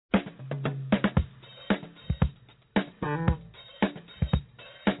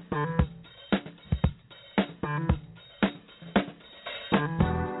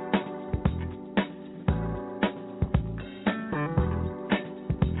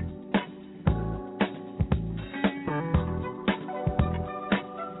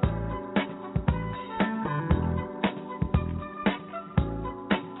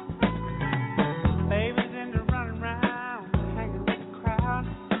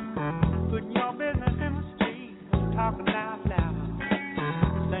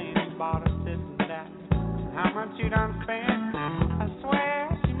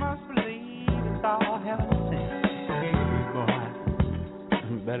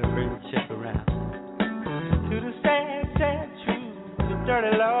better bring the check around. To the sad, sad truth, the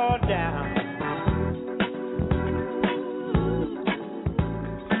dirty law down.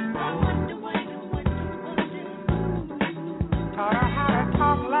 Taught her how to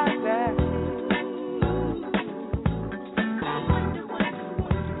talk like that.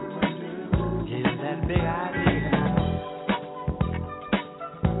 Gave her that big idea.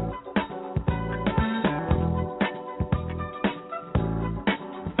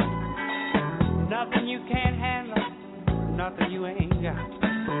 Nothing you can't handle, nothing you ain't got.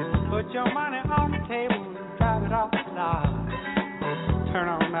 Put your money on the table and drive it off the lot. Turn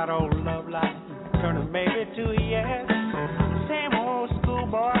on that old love light, turn a maybe to a yes. Same old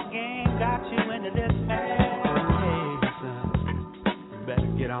schoolboy game got you into this mess. Hey, son, you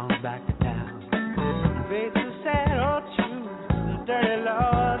better get on back to town. Face the sad old truth, the dirty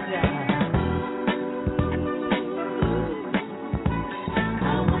law down.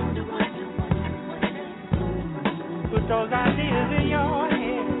 Put those ideas in your head.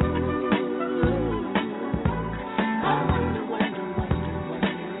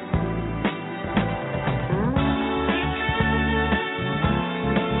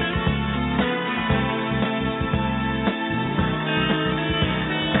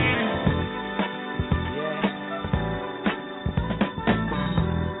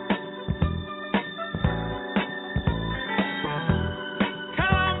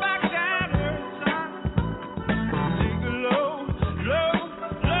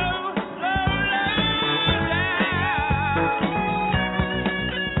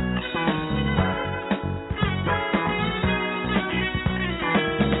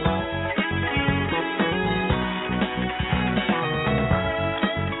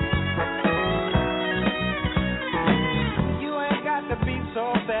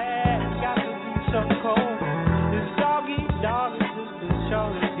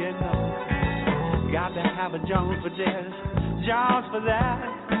 Have a Jones for this, Jones for that.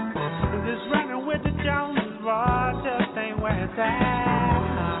 This running with the Joneses, boy, just ain't where it's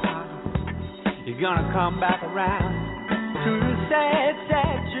at. You're gonna come back around to the sad,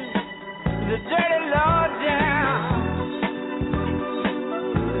 sad truth, the dirty law down.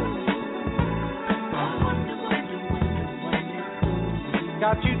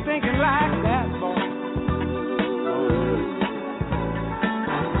 Got you thinking like that, boy.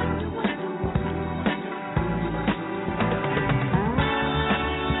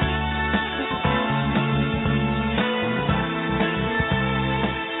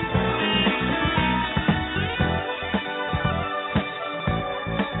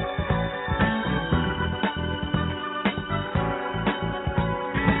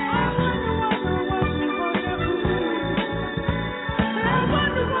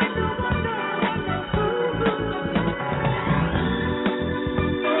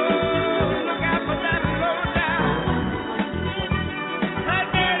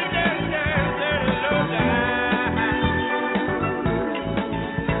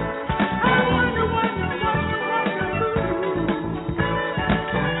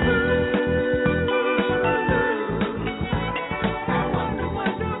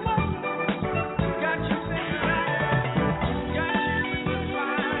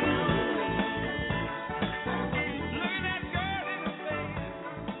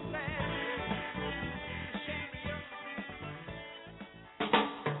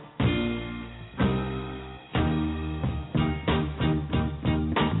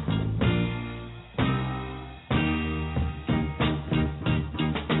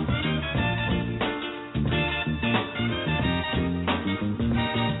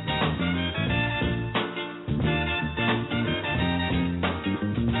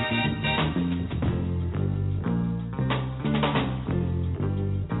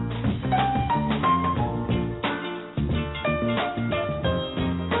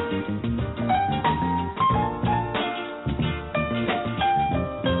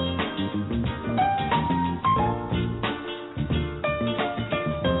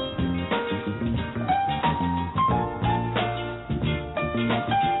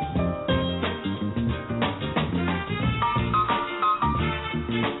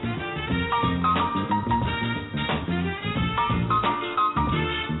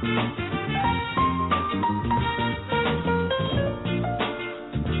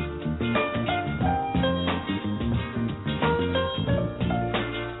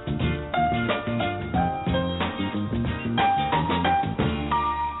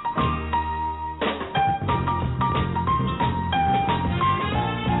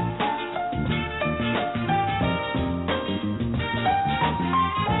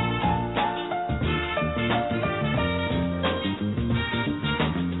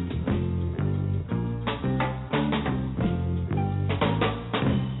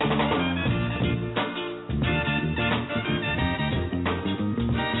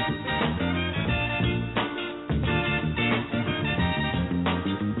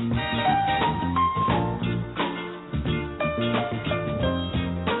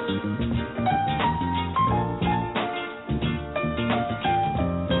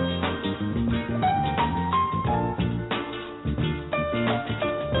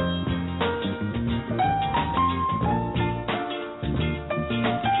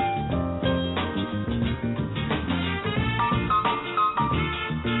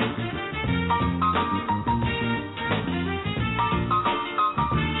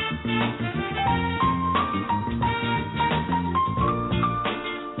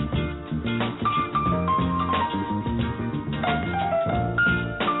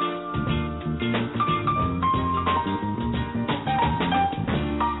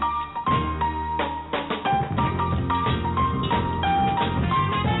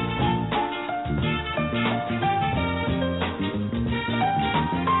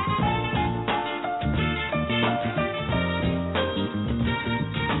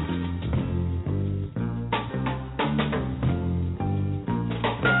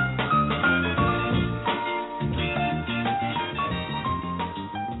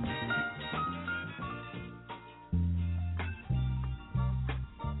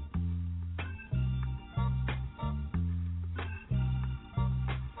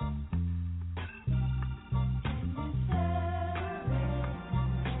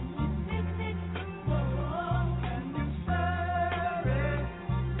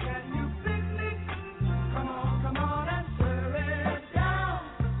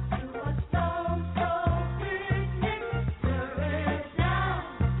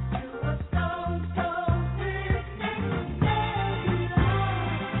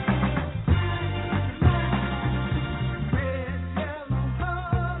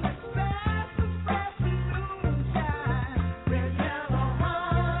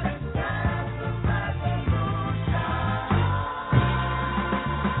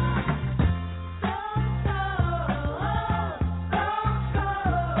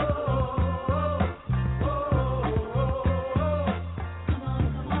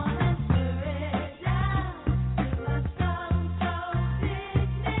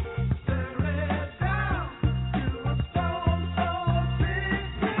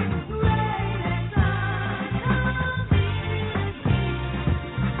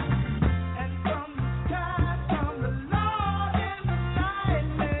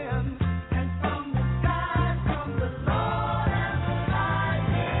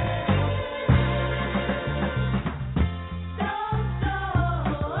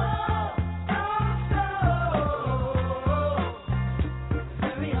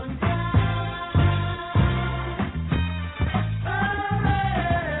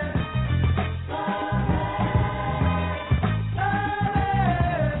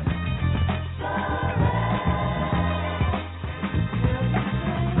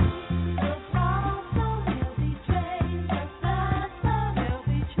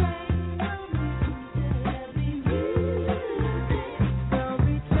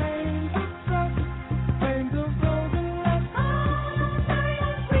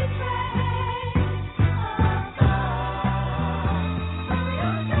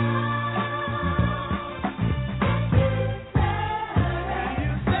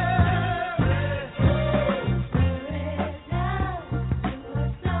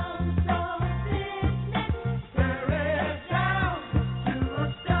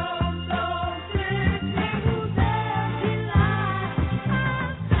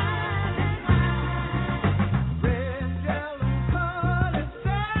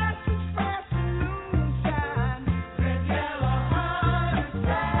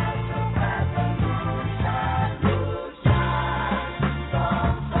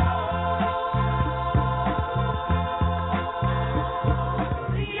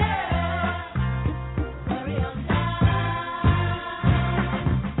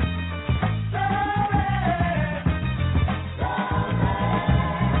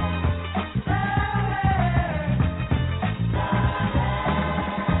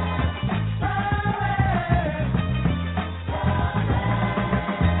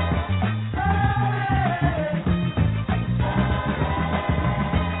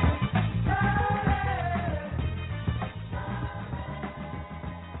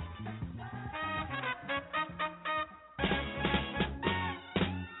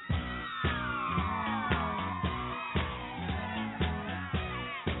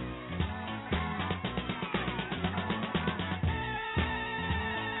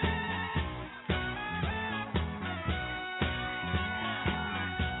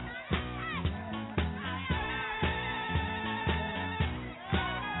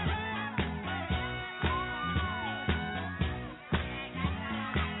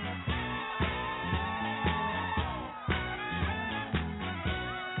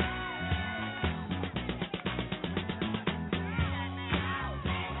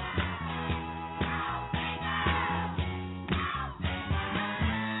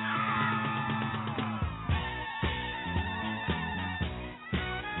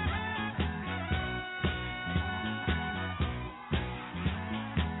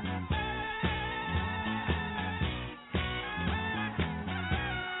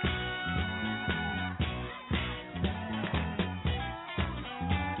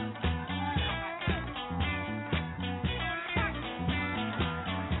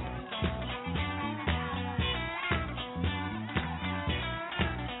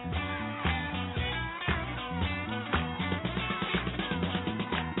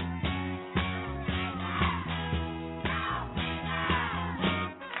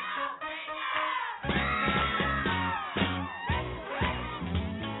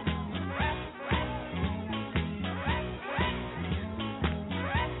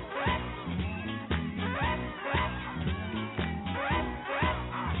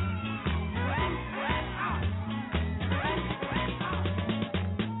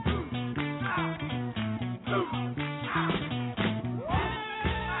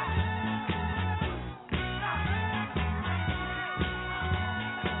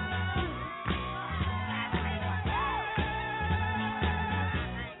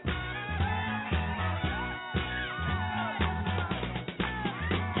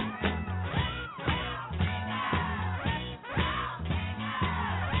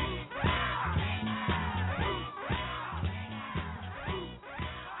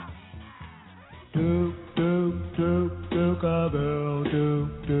 do do do do cowbell, do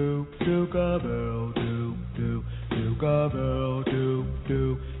do do cowbell, do do do cowbell, do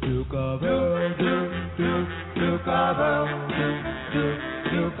do do cowbell, do do do cowbell, do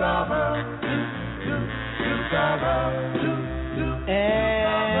do cowbell, do do cowbell, do do.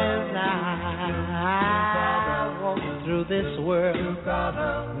 As I walk through this world,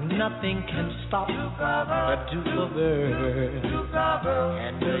 nothing can stop the Duke of Earth.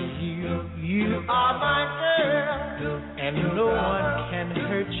 And you are my girl, and no one can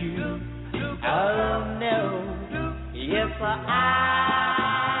hurt you. Oh no, yes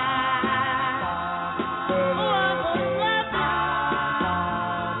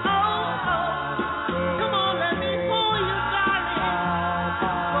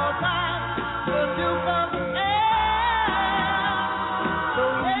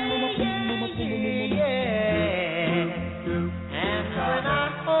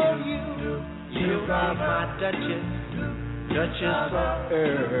Duchess of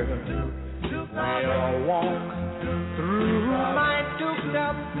Earth, we'll walk through my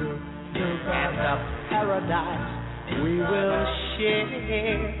dukedom, and the paradise we will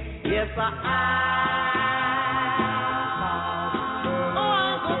share. Yes,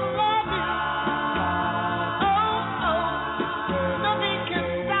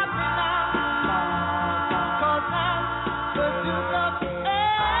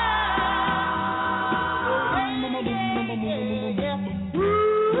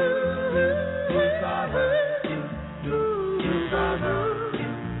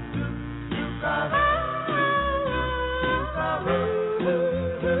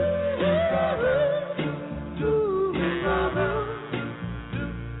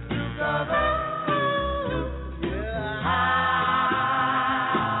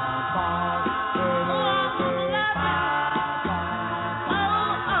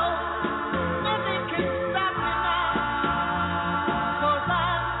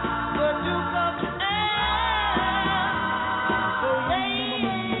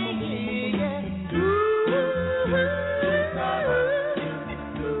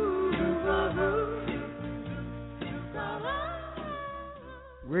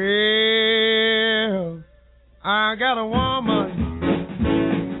 Well, I got a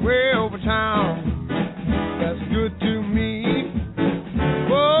woman way over town that's good to me.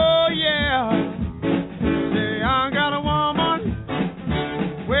 Oh yeah, say I got a woman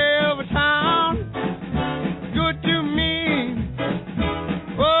way over town good to me.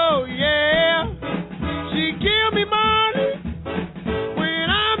 Oh yeah, she give me money when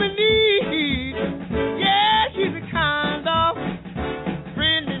I'm in need. Yeah, she's the kind of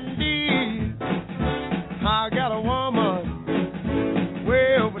friend indeed. I got a woman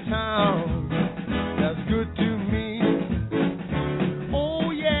way over town that's good to me.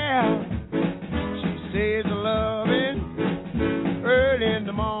 Oh yeah, she says loving early in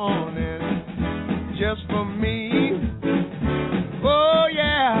the morning just for me. Oh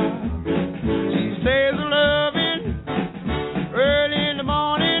yeah, she says loving early in the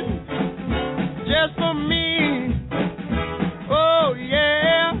morning just for me. Oh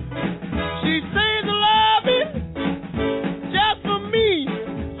yeah, she says loving just for me.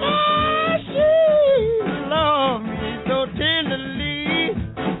 Oh, she loves me so tenderly.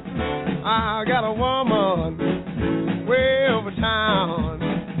 I got a woman way over town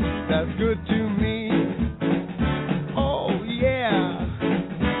that's good to me. Oh yeah.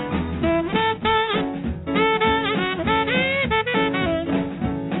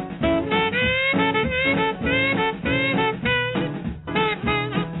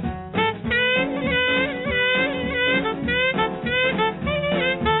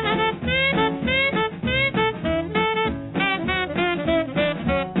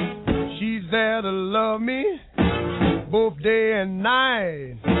 She's there to love me both day and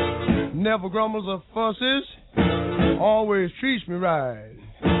night. Never grumbles or fusses, always treats me right.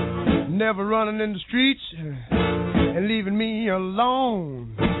 Never running in the streets and leaving me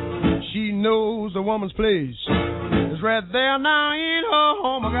alone. She knows a woman's place is right there now in her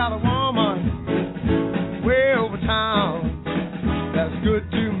home. I got a woman way over town that's good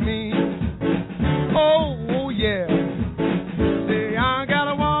to me. Oh yeah, say I got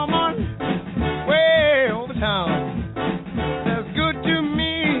a woman way over town that's good to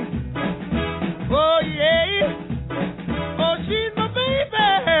me. Oh yeah, oh she's my baby,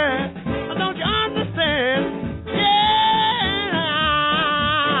 don't you understand? Yeah,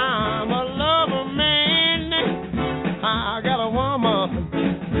 I'm a lover man. I got a woman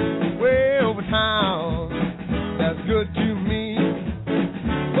way over town that's good to me.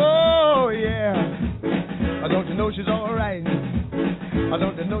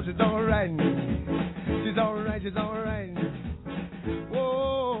 to know she's alright. She's alright, she's alright.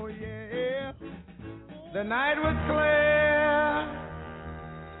 Oh, yeah. The night was clear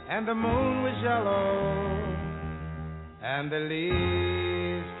and the moon was yellow and the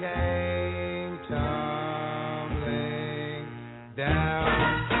leaves came tumbling down.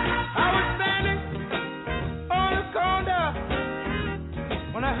 I was standing on the corner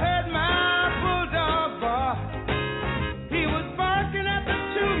when I heard my bulldog bark. He was barking at the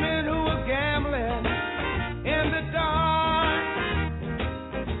two men who were gambling in the dark.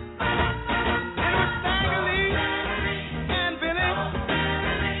 It was Stagger Lee and Billy,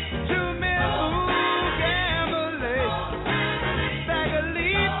 two men who gambled late. Stagger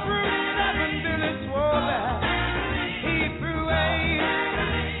Lee threw 7, Billy swore that he threw 8.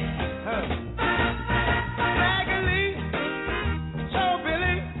 Stagger Lee told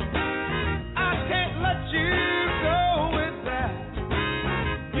Billy, I can't let you go with that.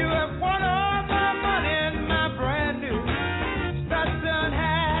 You have won all my money and my brand new Stetson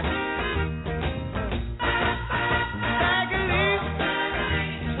hat. Stagger Lee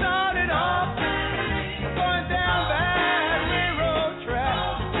started off going down that railroad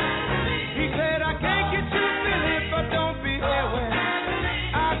track. He said, I can't get you, Billy, but don't be here when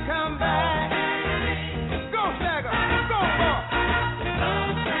I come back. Go, Stagger, go, boy.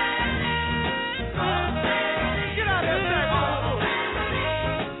 Get out of here, Stagger.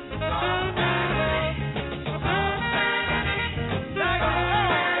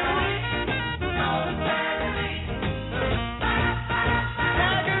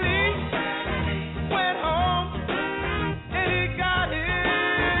 Stagger Lee went home and he got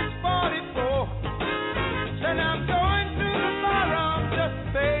his 44. Said, I'm going to the bottom just to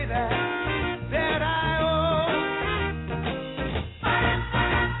pay that I owe.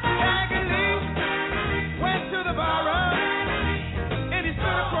 Stagger Lee went to the bottom and he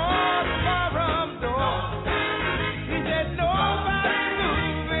stood across the bottom door. He said, nobody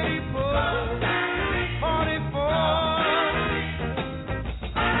move, and he pulled 44.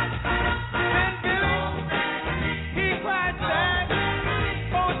 Then Billy, he cried, Stag,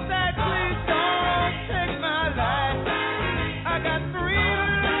 oh Stag, please don't take my life. I got 3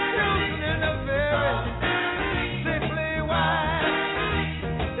 little children and a very sickly wife.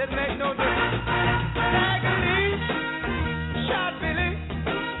 That make no difference. Stagger Lee shot Billy.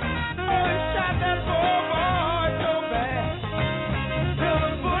 Oh, he shot that poor boy so bad. Till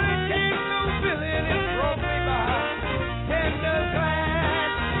the bullet came through Billy and it broke me by tender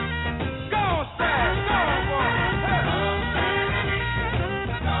glass. Go on, Stag, go on, boy. Hey.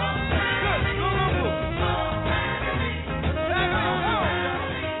 Good, go on, boy. Stagger, go on, Stag.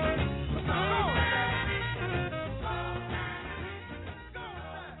 Go on, Stag.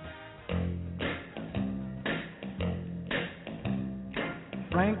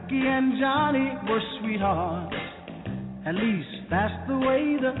 Frankie and Johnny were sweethearts. At least that's the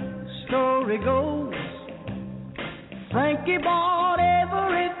way the story goes. Frankie bought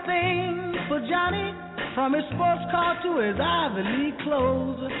everything for Johnny, from his sports car to his Ivy League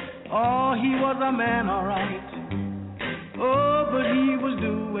clothes. Oh, he was a man, all right. Oh, but he was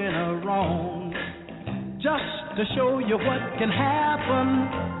doing her wrong. Just to show you what can happen,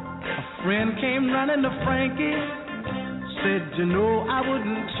 a friend came running to Frankie, said, you know, I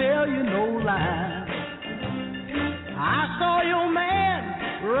wouldn't tell you no lie. I saw your man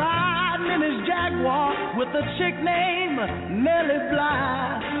riding in his Jaguar with a chick named Nellie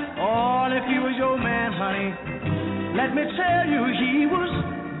Bly. Oh, and if he was your man, honey, let me tell you, he was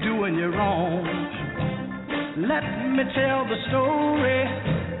doing you wrong. Let me tell the story.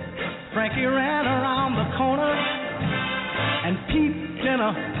 Frankie ran around the corner and peeped in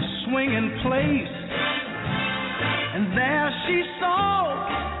a swinging place. And there she saw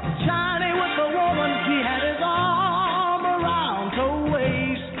Johnny with a woman. He had his arm around her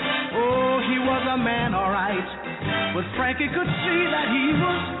waist. Oh, he was a man, all right. But Frankie could see that he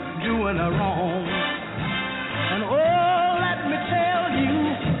was doing her wrong. And oh, let me tell you,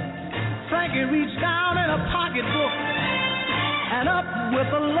 Frankie reached down in a pocketbook and up with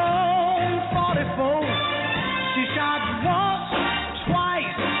a long 44. She shot once,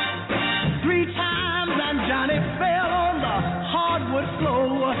 twice, 3 times, and Johnny fell on the hardwood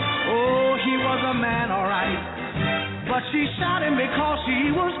floor. Oh, he was a man, all right, but she shot him because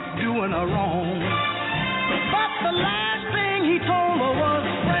he was doing her wrong. But the last thing he told her was,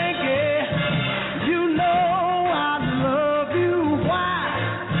 Frankie, you know I love you. Why?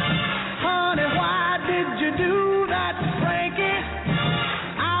 Honey, why did you do that, Frankie?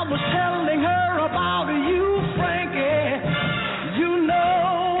 I was telling her about you, Frankie. You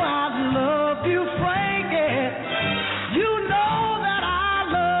know I love you, Frankie. You know that I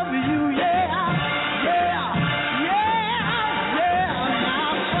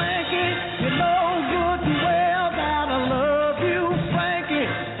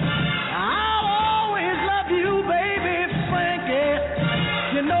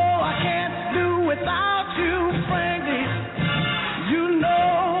I can't do without you, Frankie. You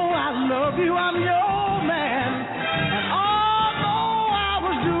know I love you, I'm your man. And although I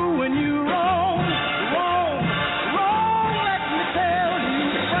was doing you wrong, let me tell you,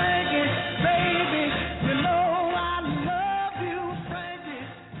 Frankie, baby, you know I love you, Frankie.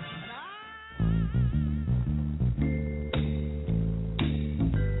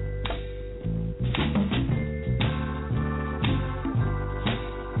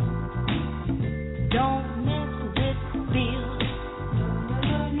 Don't mess with Bill.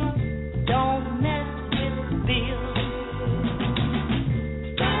 Don't mess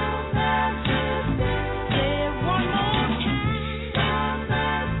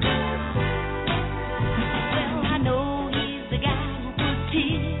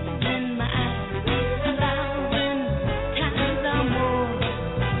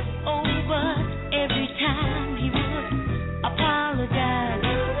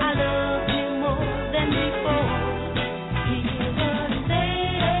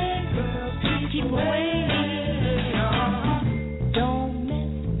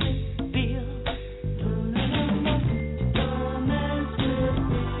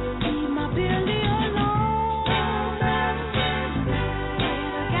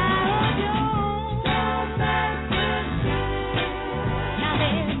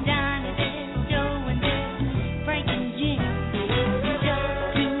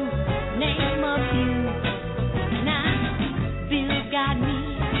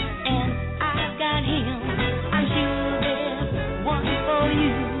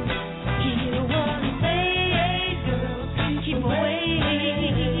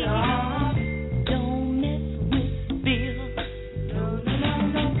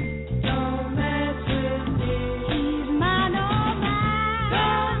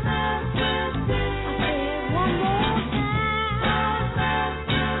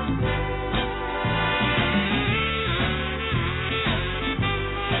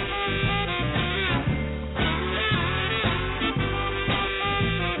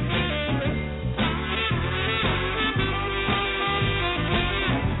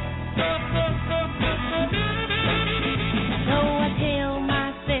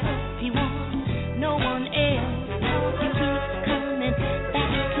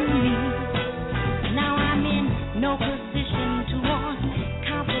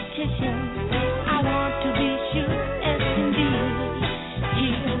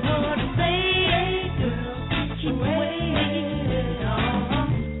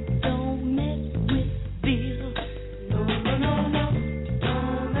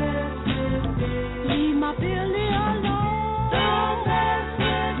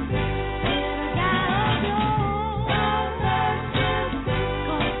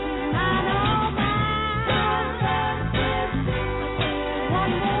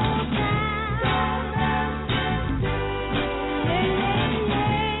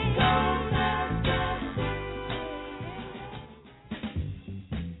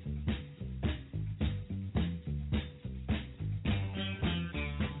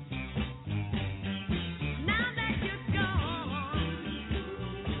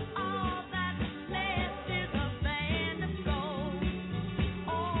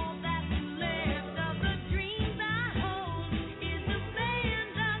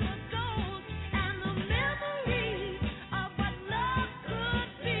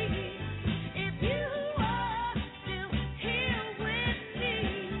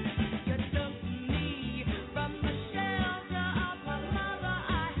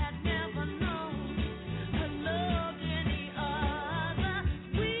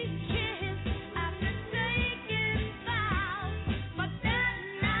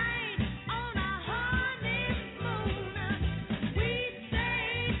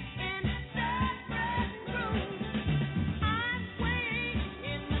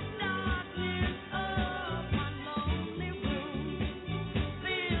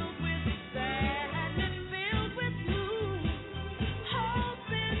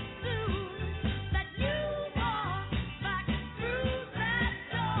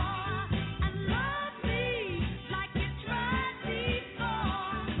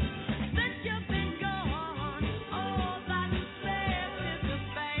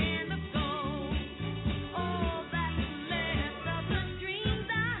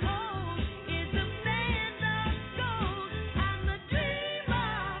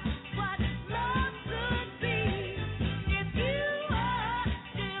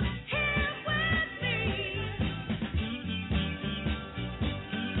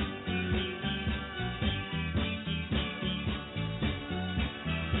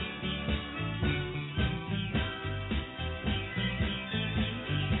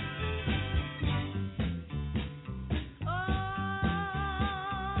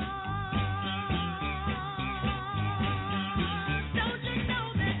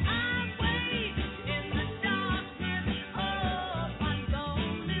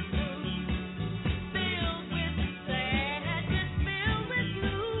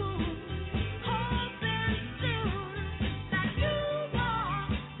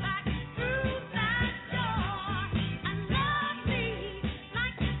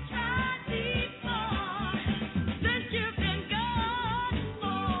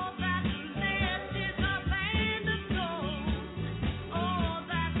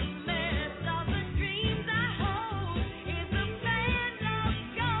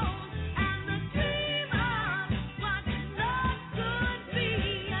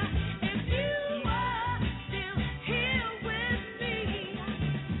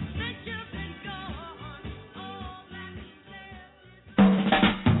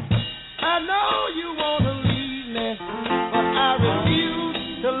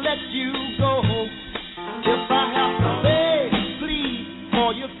you go. If I have to beg, plead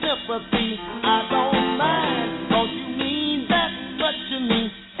for your sympathy, I don't mind, 'cause you mean that much to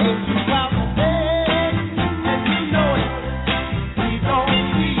me. Ain't you proud to beg, and you know it. Please don't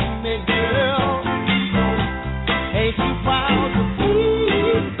leave me, girl. Ain't you proud to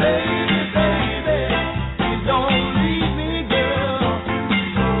please, baby, baby? Please don't leave me, girl.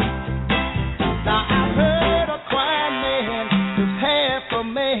 Now I've heard a crying man is half a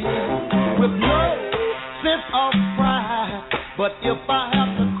man with no sense of pride. But if I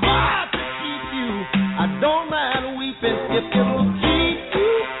have to cry to keep you, I don't mind weeping if it'll keep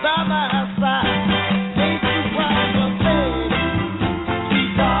you by my side. Ain't you proud to baby?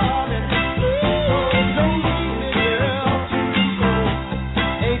 Sweet darling, don't leave me, girl.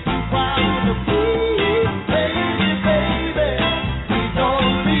 Ain't you proud to please, baby, baby? Please don't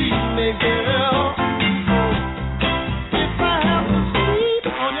leave me, girl. If I have to sleep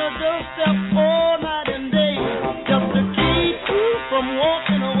on your doorstep all night and day, just to keep you from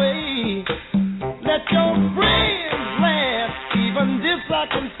walking away, let your friends laugh, even this I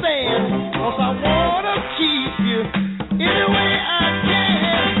can stand, 'cause I wanna keep you any way I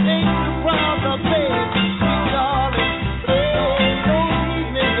can. Ain't you proud to baby, sweet darling? Please don't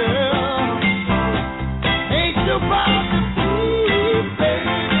leave me, girl. Ain't you proud to please,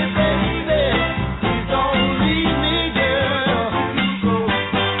 baby, baby? Please don't leave me, girl.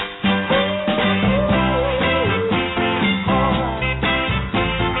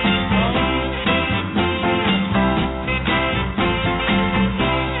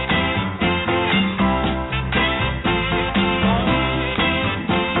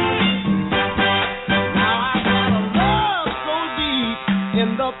 Now I got a love so deep in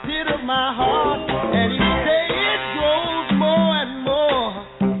the pit of my heart, and each day it grows more and more.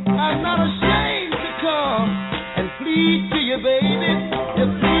 I'm not ashamed to come and plead to you, baby. If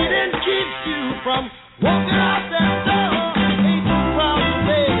pleading keeps you from walking out that door, ain't you proud to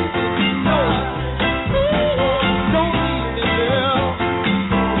baby? No, don't leave me, girl.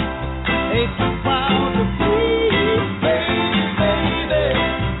 Ain't you proud to please, baby, baby?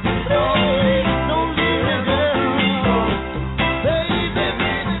 Don't leave me, girl. Baby, baby,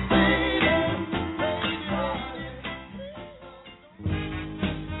 baby, baby.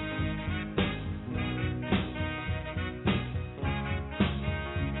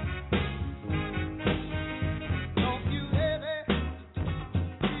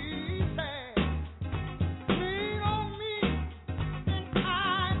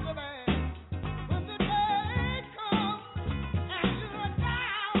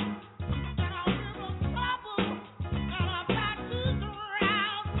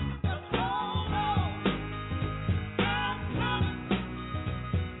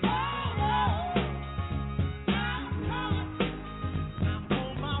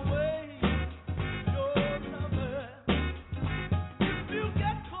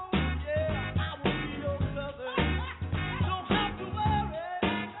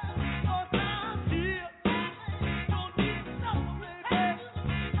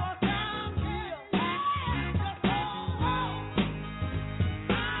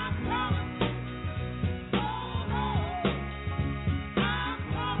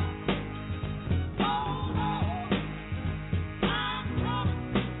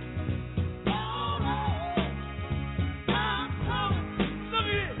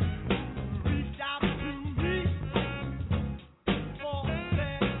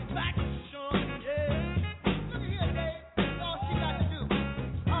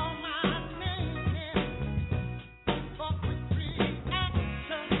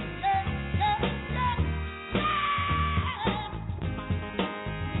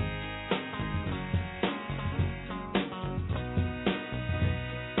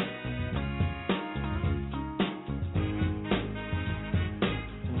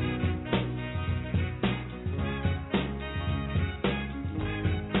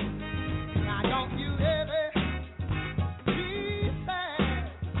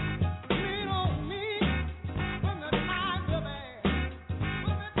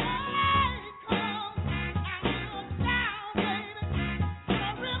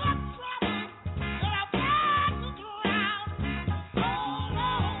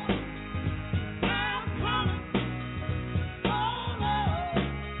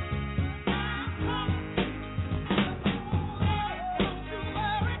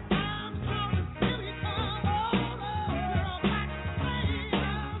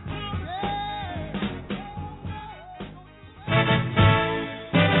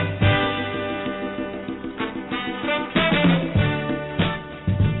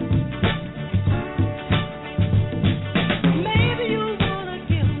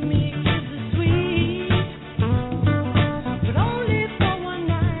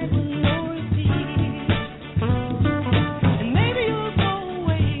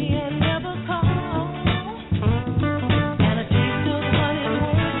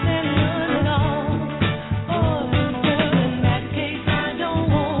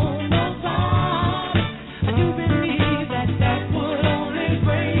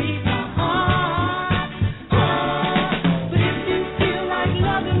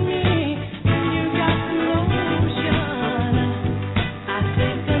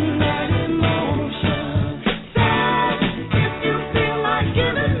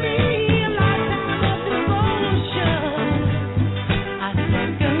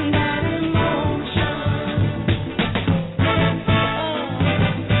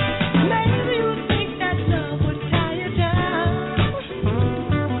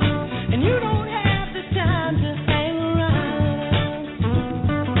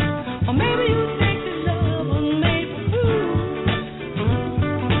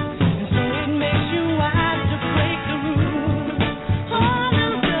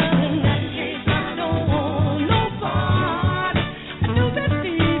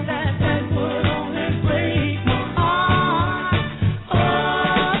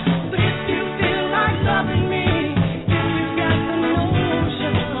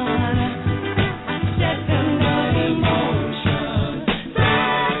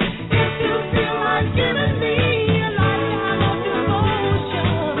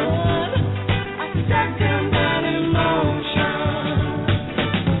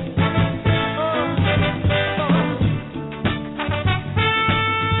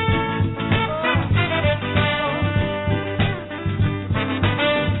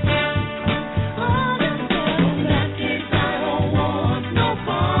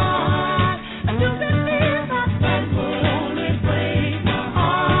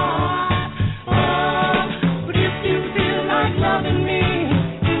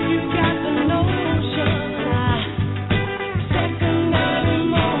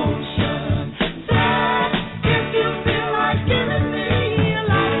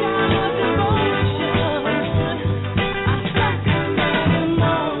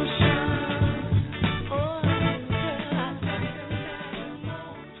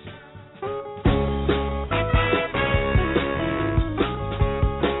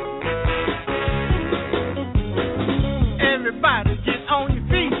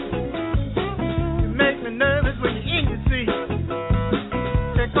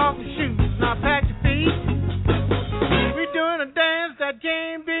 take off your shoes, now pat your feet. We doing a dance that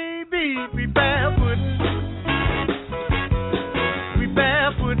can't be beat. We barefoot. We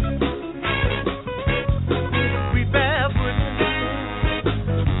barefoot. We barefoot.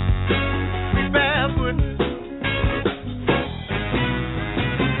 We barefoot.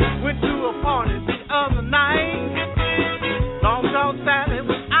 Went to a party the other night. Long John Sally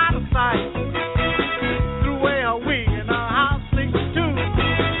was out of sight. Threw away her wig and her house slicked too.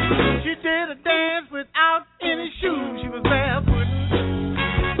 She did a dance without any shoes. She was barefoot.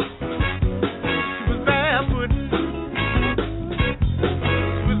 She was barefoot.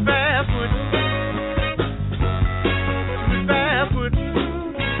 She was barefoot. She was barefoot.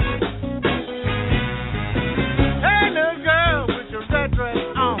 Hey, little girl with your red dress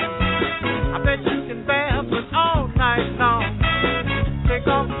on. I bet you can barefoot all night long. Take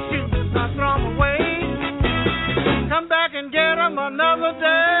off your shoes, now throw 'em away. Come back and get 'em another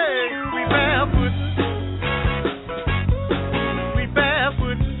day. We barefoot. We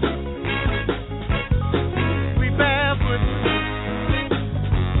barefoot. We barefoot.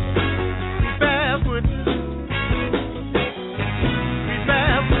 We barefoot. We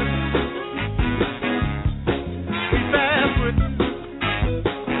barefoot. We barefoot.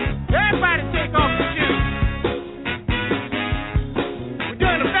 Everybody take off your shoes. We're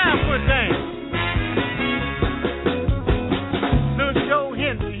doing a barefoot dance. Little Joe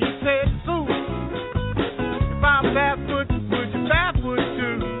Henry, he said, Sue, if I'm barefoot, would you barefoot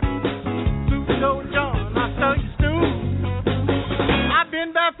too? Sue told John, I saw you stew. I've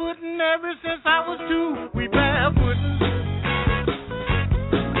been barefooting ever since I was 2. We barefoot.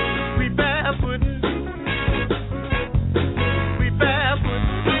 We barefoot. We barefoot.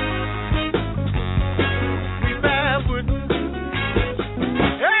 We barefoot.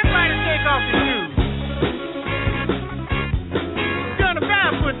 Everybody take off your shoes. Doing a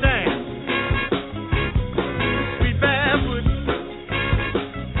barefoot dance. We barefoot.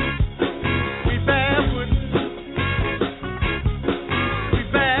 We barefoot. We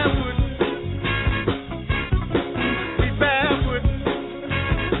barefoot. We barefoot.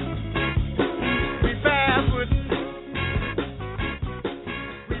 We barefoot.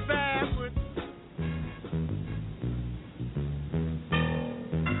 We barefoot.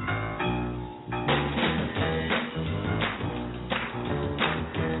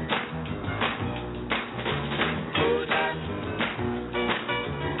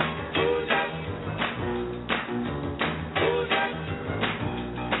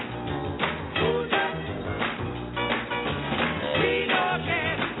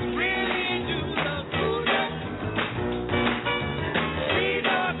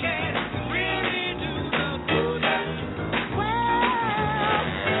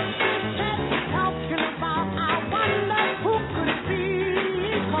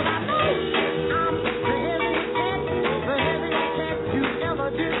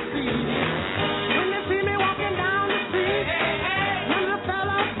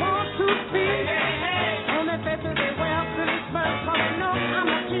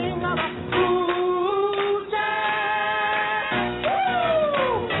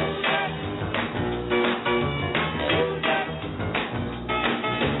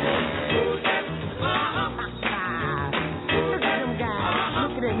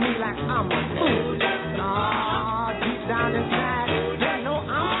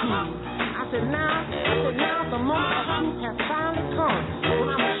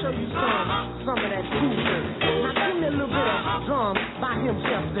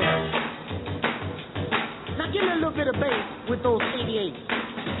 With those 88s.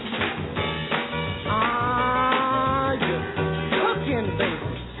 Ah, you're cooking, baby.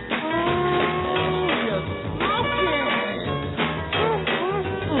 You're smoking.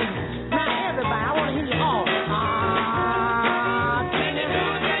 Now, everybody, I want to hear you all. Can you do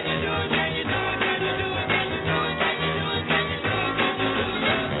it? Can you do it? Can you do it? Can you do it? Can you do it? Can you do it? Can you do it? Can you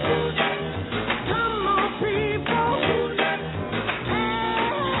do it? Come on, people. Hey,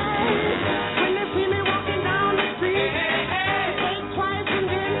 when they see me walking down the street, they think twice.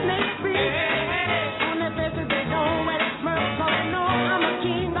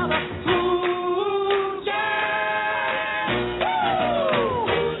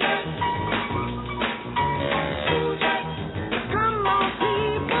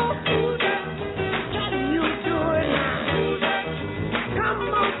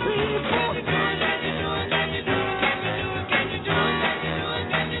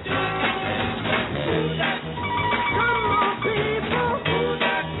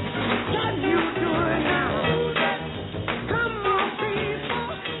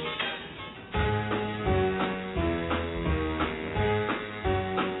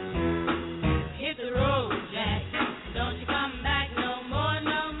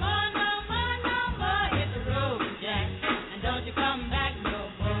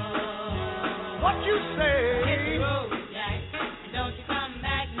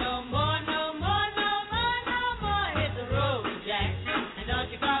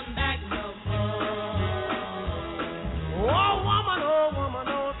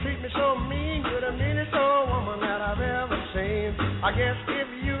 guess if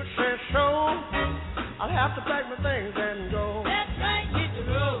you say so, I'll have to pack my things and go. That's right, hit the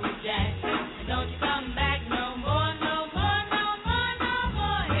road, Jack. And don't you come back no more, no more, no more, no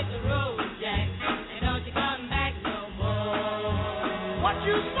more. Hit the road, Jack. And don't you come back no more. What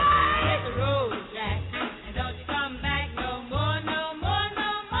you say? Hit the road, Jack. And don't you come back no more, no more, no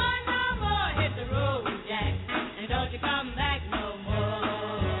more, no more. Hit the road, Jack. And don't you come back no more.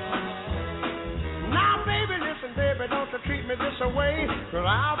 Now, baby, listen, baby, don't you treat me this way, 'cause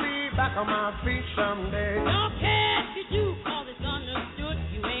I'll be back on my feet someday. Don't care if you do, 'cause it's understood.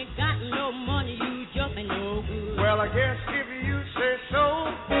 You ain't got no money, you just ain't no good. Well, I guess if you say so,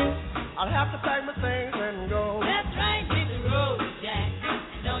 I'll have to pack my things and go. That's right, hit the road, Jack.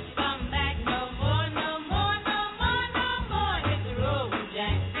 And don't you come back no more, no more, no more, no more. Hit the road,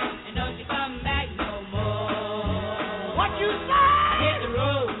 Jack. And don't you come back no more. What you say? Hit the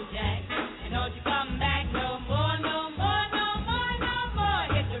road, Jack. And don't you come back no more, no more, no more, no more.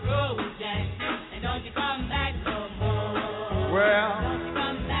 Hit the road, Jack. And don't you come back no more. Well, Don't you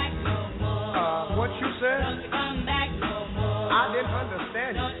come back no more. what you said? Don't you come back no more. I didn't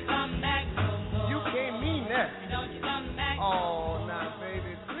understand Don't you. you come back no more. You can't mean that. Don't you come back no Oh, more. now,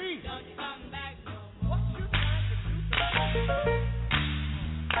 baby, please. Don't you come back no more. What you trying to do?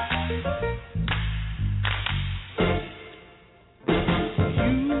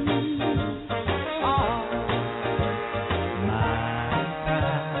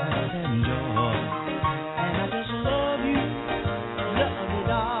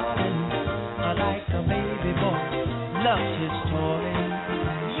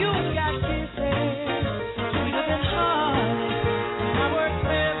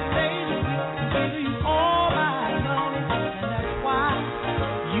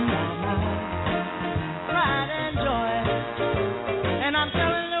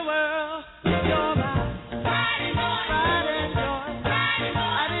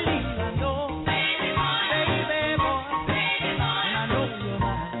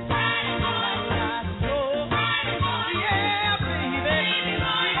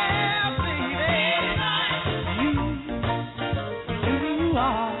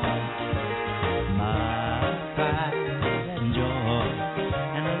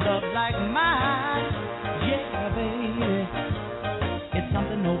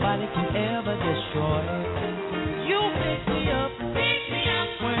 Nobody can ever destroy. You pick me up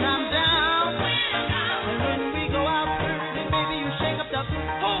when I'm down, and when we go out flirting, baby, you shake up the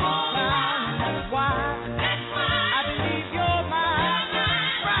whole town. And that's why I believe you're my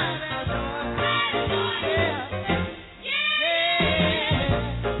pride and joy. Yeah,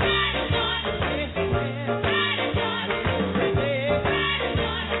 yeah.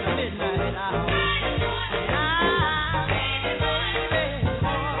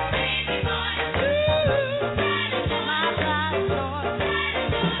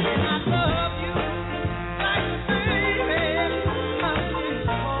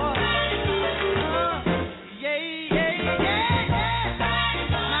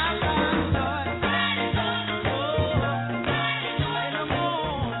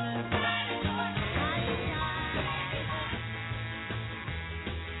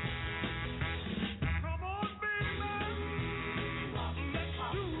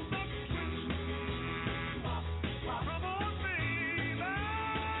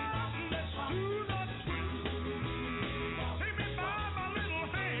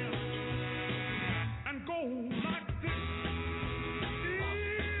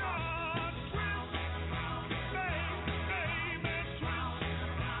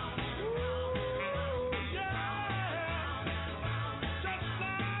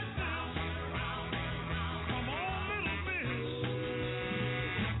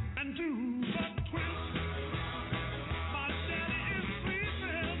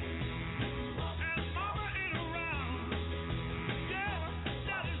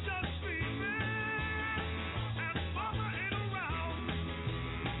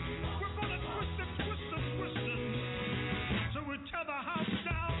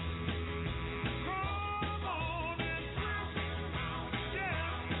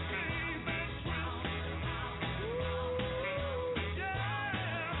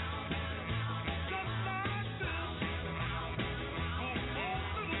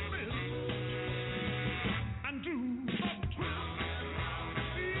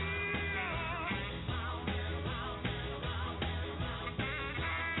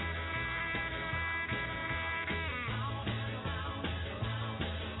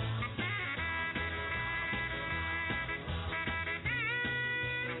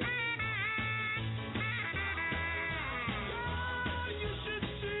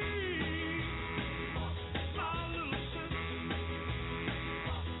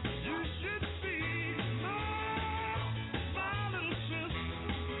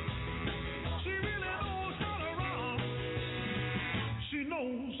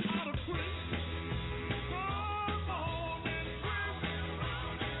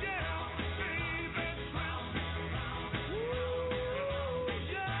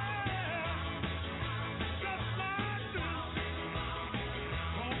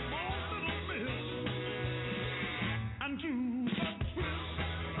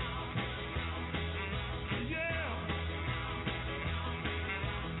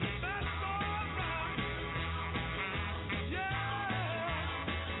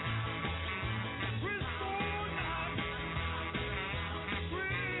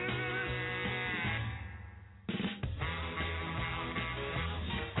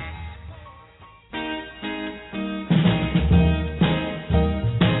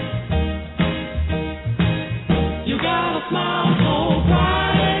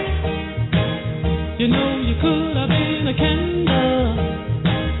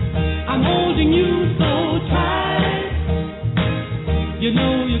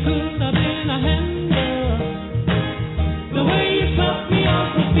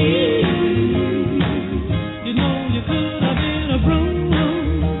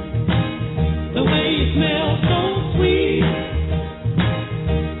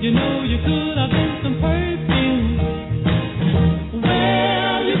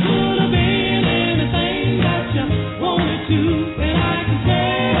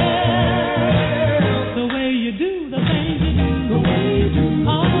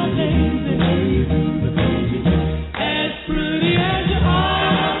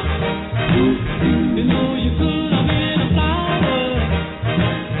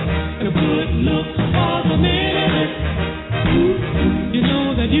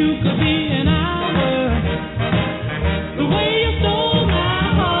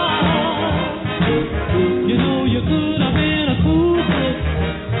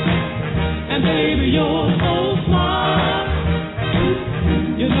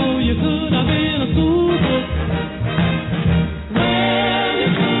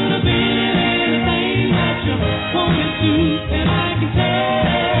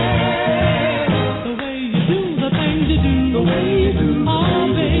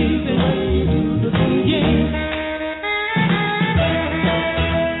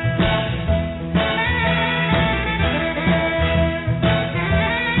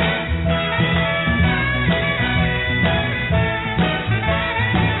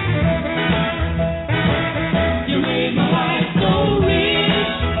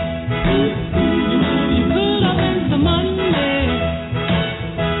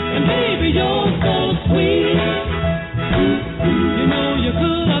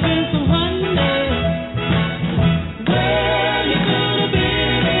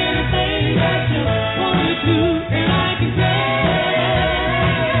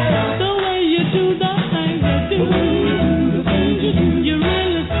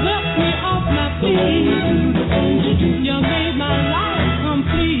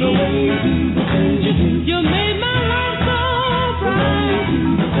 You made my life so bright.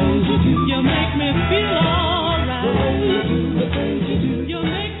 You make me feel alright. You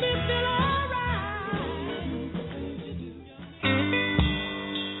make me feel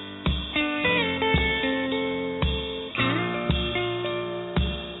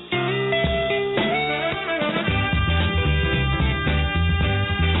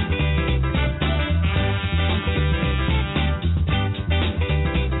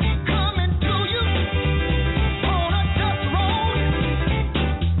Coming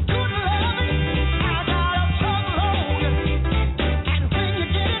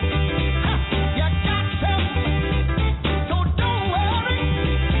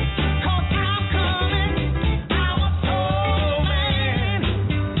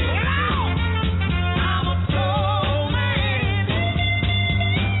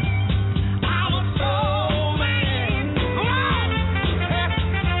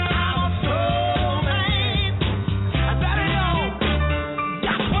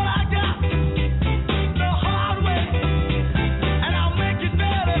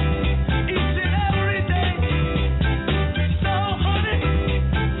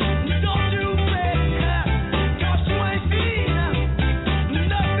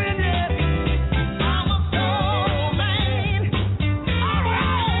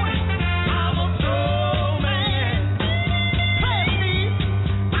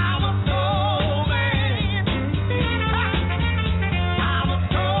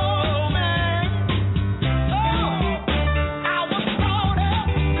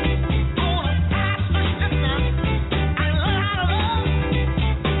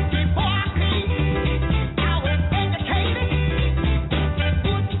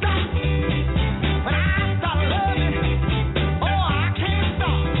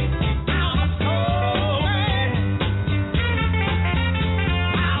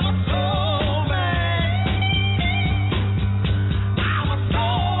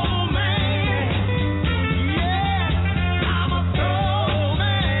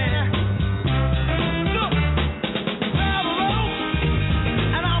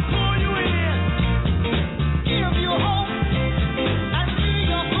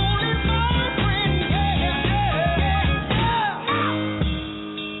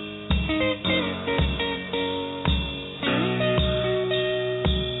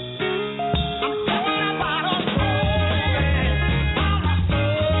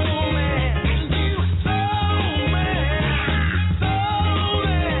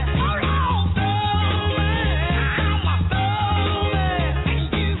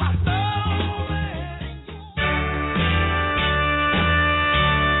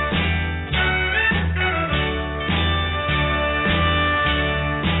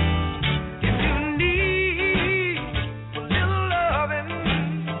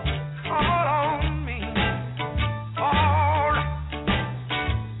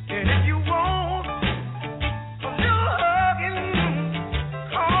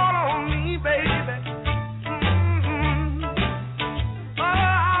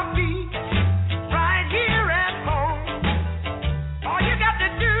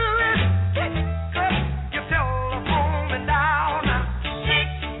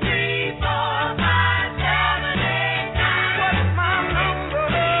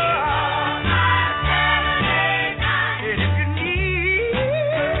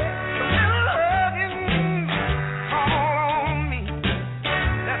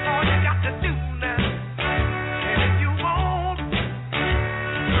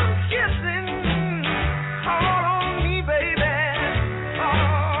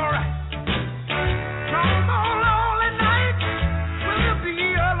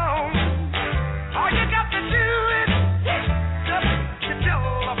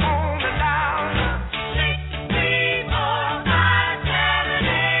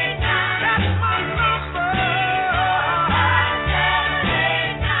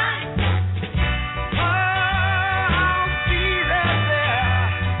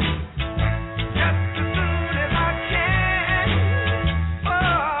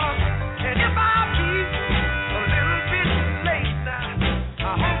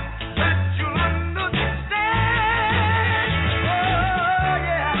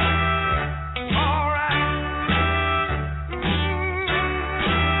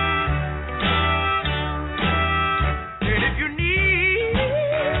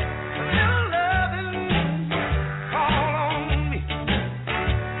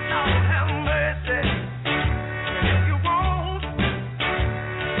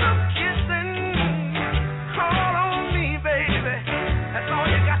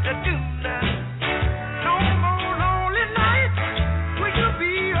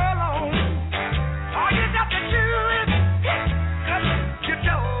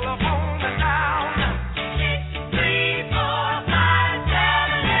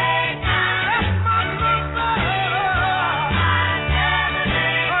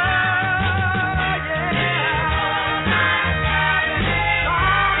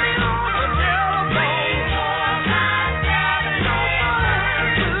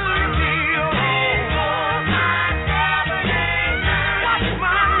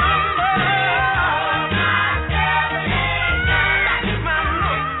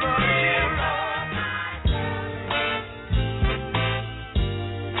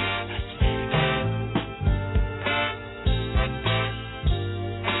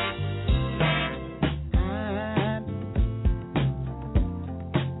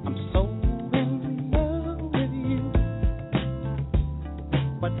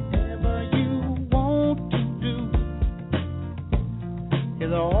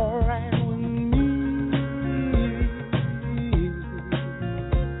is alright with me.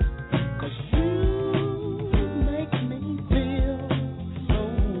 'Cause you make me feel so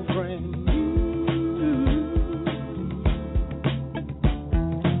brand new.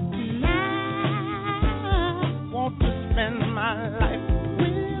 And I want to spend my life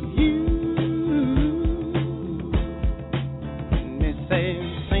with you. And they say,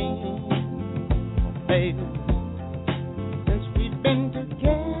 sing, baby. Since we've been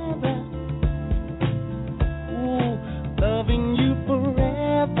together, ooh, loving you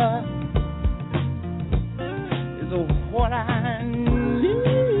forever is what I need.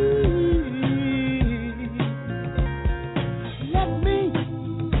 Let me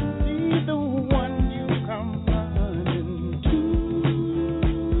be the one you come running to.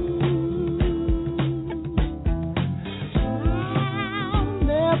 I'll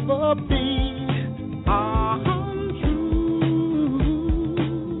never be untrue.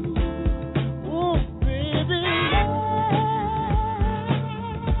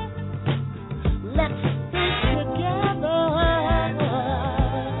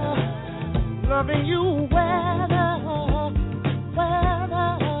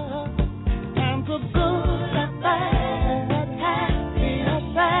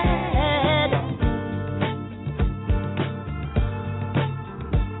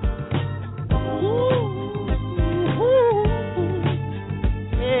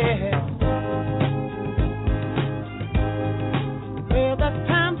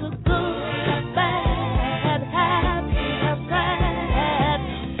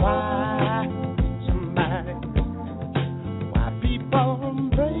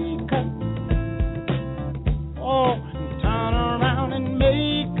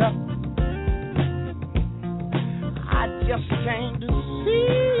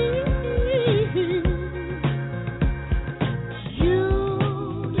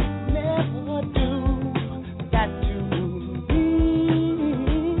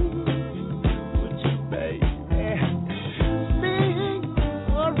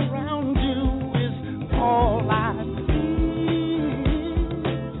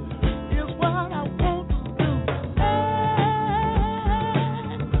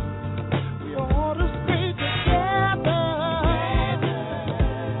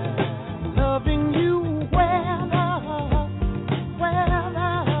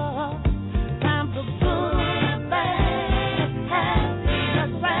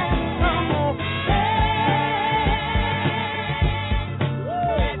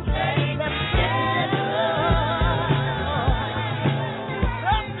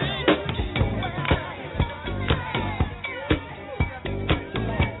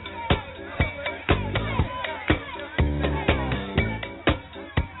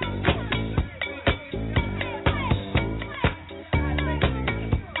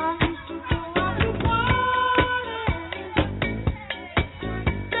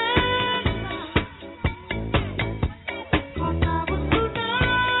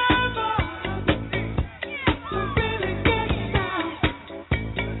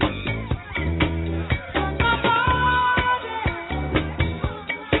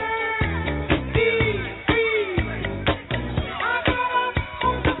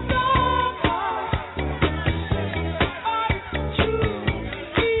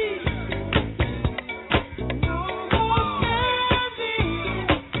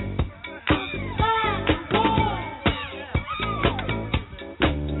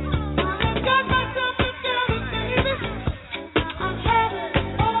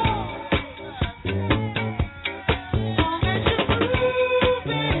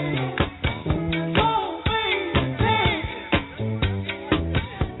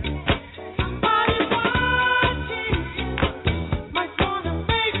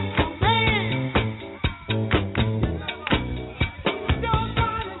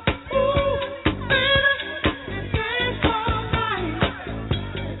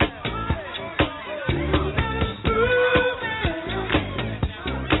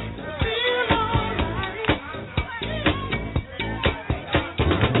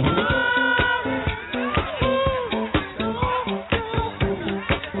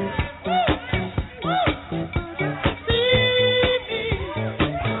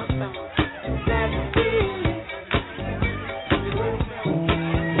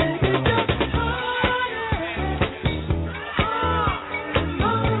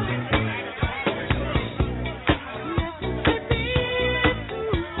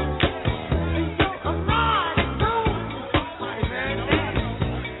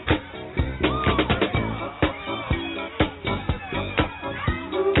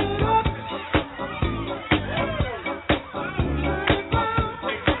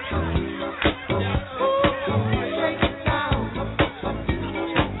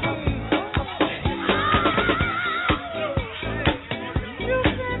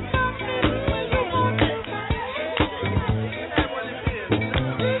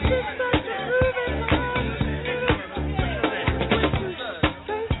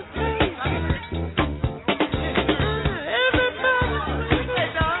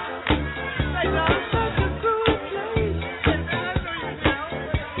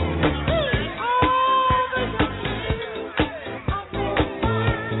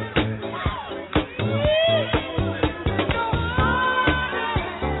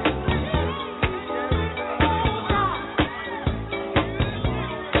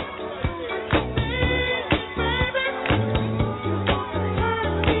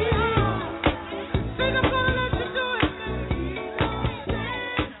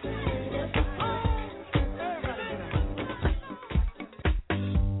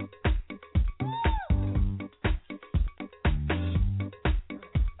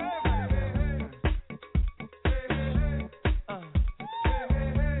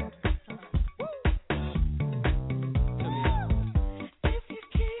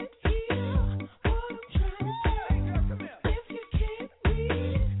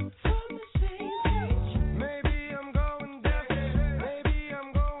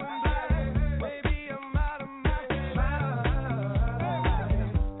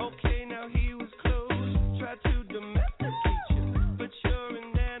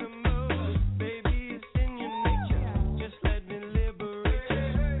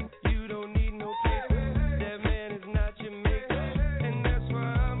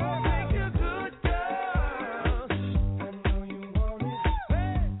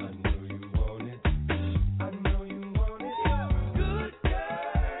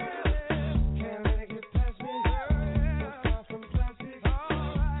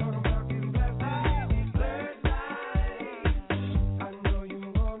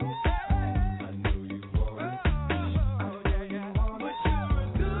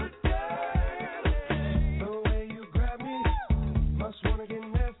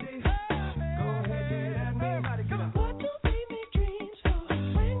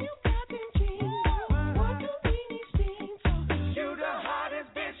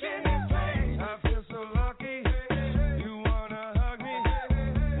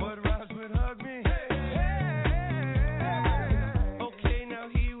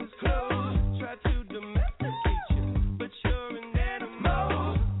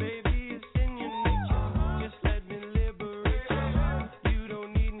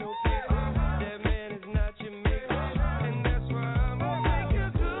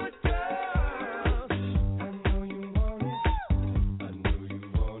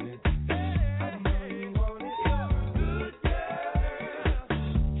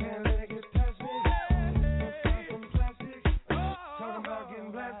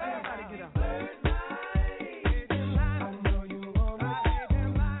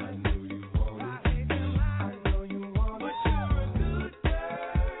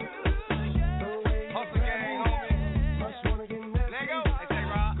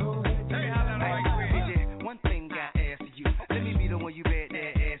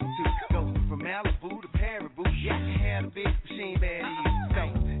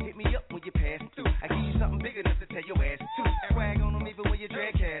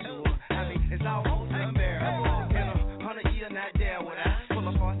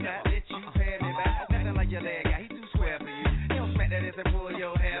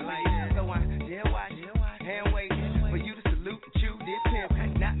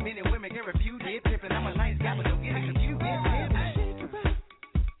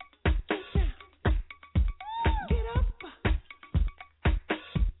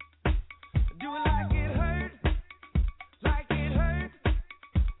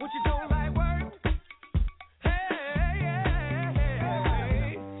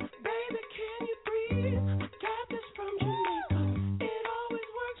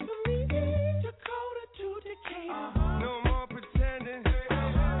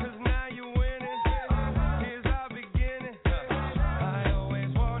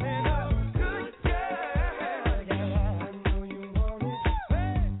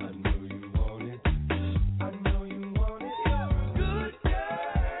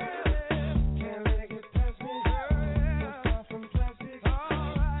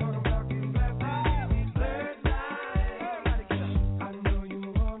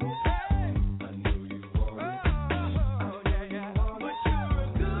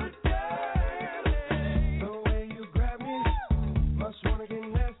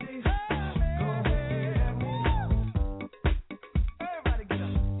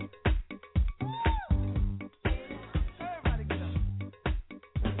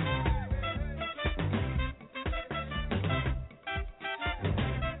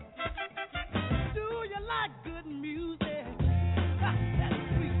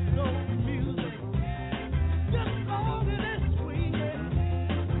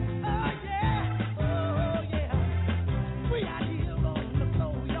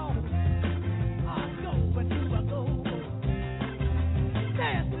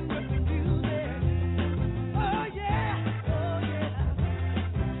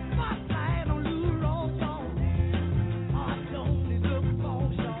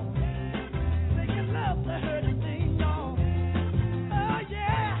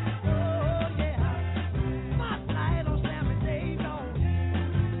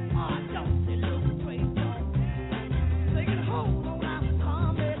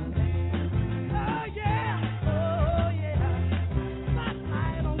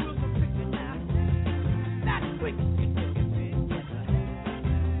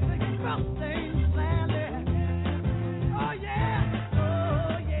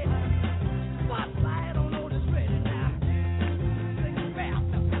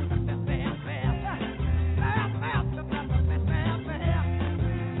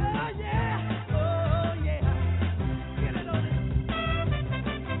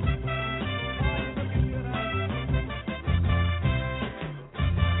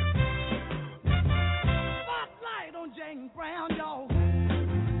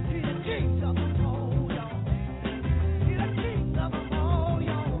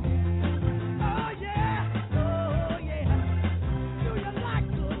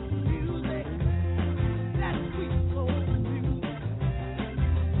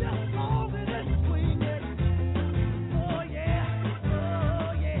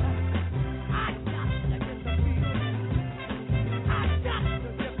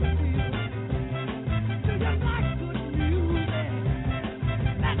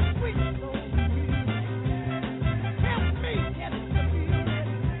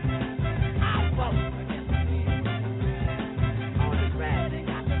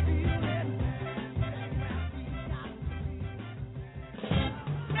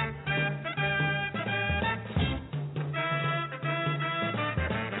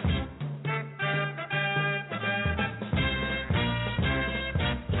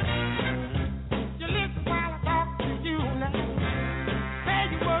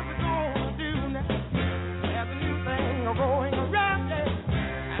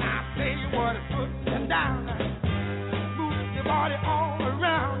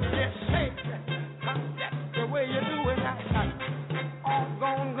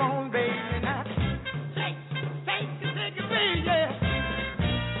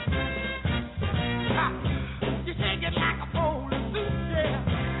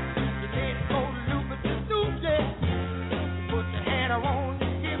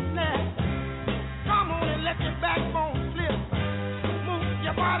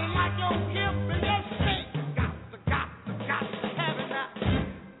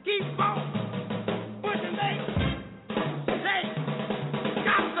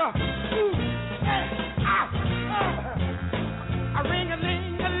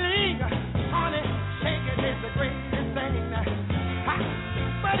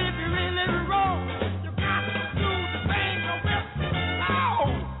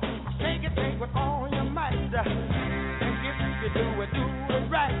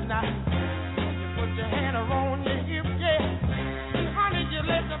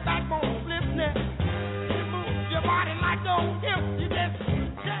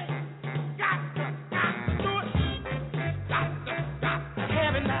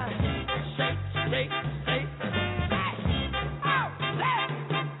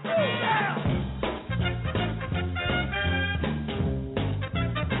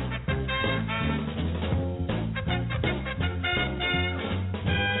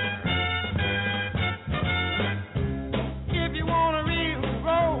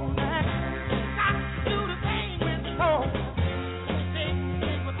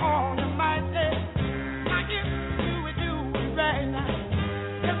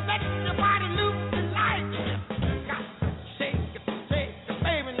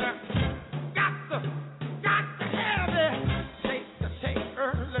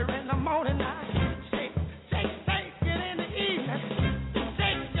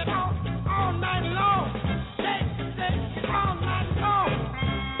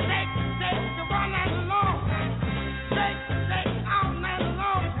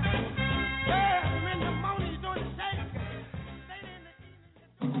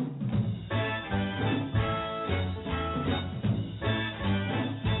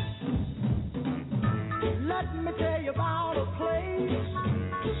 Let me tell you about a place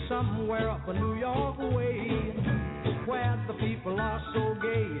somewhere up a New York way where the people are so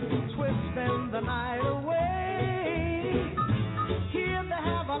gay, twisting the night away. Here they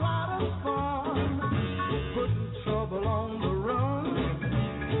have a lot of fun, putting trouble on the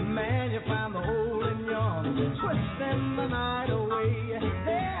run. Man, you find the old and young, twisting the night away.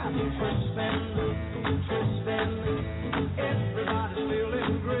 They're twisting, twisting, everybody's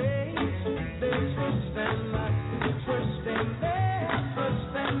feeling great. They're twisting, twisting, they're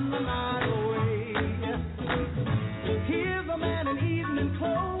twisting the night away. Here's a man in evening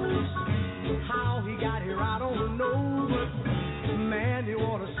clothes, how he got here I don't know, but man, you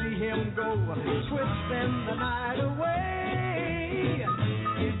ought to see him go, twisting the night away.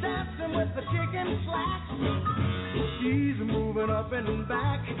 He's dancing with the chicken slacks, she's moving up and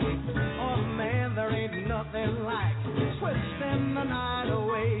back. Oh man, there ain't nothing like twisting the night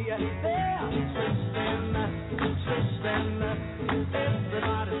away. They're twisting, twisting,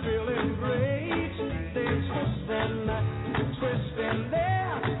 everybody's feeling great. They're twisting, twisting,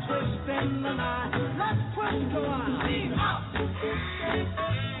 they're twisting the night. Let's twist the night. Lean up,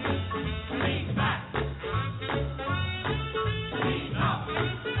 lean back, lean up,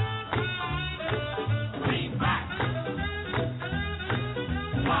 lean back.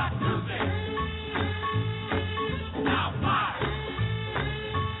 What music? Now fire.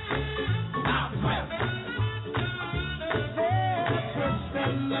 Now twist. They're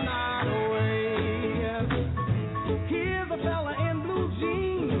twisting the night away. Here's a fella in blue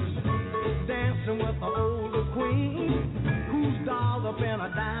jeans dancing with the older queen who's dolled up in a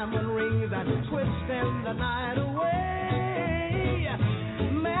diamond rings and twisting the night away.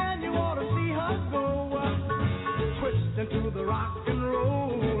 Man, you ought to see her go, twisting to the rock and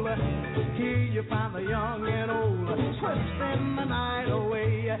roll. Here you find the young and old, twisting the night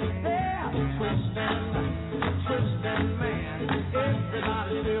away. They're twisting, twisting, man,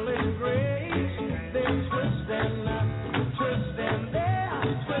 everybody's feeling great. They're twisting, twisting, they're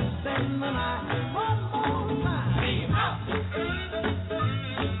twisting the night. One more time. Lean up,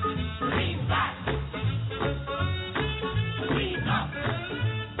 lean back, lean up,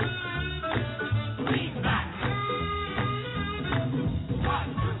 lean back. What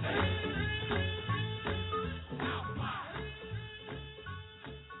music? Now fire.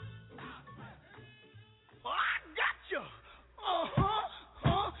 Oh, I got you.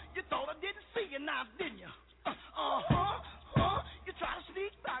 You thought I didn't see you now, didn't you? You tried to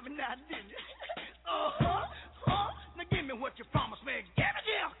sneak by me now, didn't you? Now give me what you promised me. Give it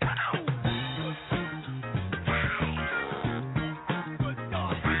here. Come on. Good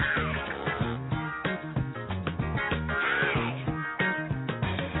God.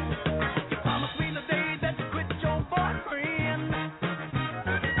 You promised me the day that you quit your boyfriend,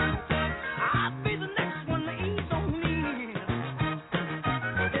 I'd be the next one to ease on me.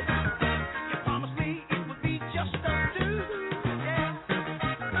 You promised me it would be just us two, yeah.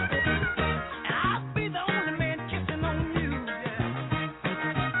 And I'd be the only man kissing on you, yeah.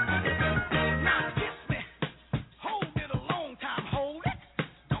 Now kiss me, hold it a long time, hold it.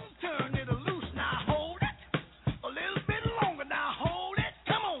 Don't turn it loose, now hold it. A little bit longer, now hold it.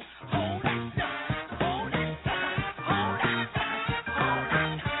 Come on, hold it, hold it, hold it, hold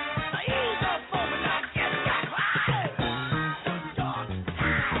it. Now ease up on me, now get that right. Dog, it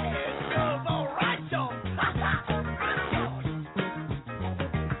goes all right, dog.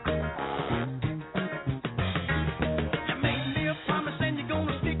 You made me a promise and you're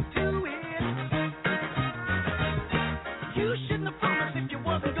gonna stick to it. You shouldn't have promised if you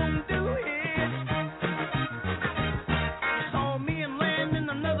wasn't gonna do it. You saw me and land in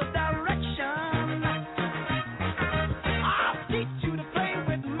another direction. I'll teach you to play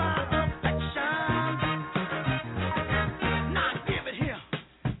with my affection. Now give it here.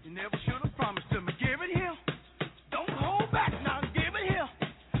 You never should have promised to me. Give it here. Don't hold back. Now give it here.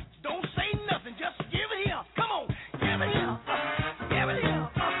 Don't say nothing. Just give it here. Come on. Give it here. Give it here.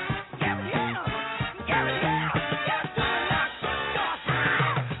 Give it here. Give it here. Give it to me now. God,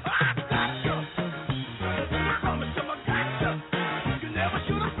 I got you. You promised to me, got you. You never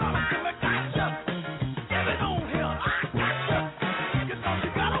should have promised to me, got you. Give it on here. I got you. You thought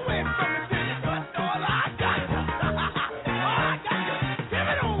you got away from me, did you? But all I got you. I got you. Give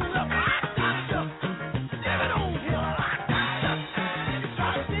it on up. I got you. Give it on here. I got you. You try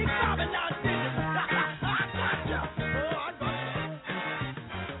to sneak by me now, did you? I got you. Oh, I got you.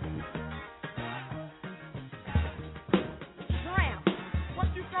 Tramp. What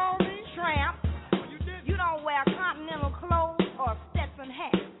you call me? Tramp. You don't wear continental clothes or Stetson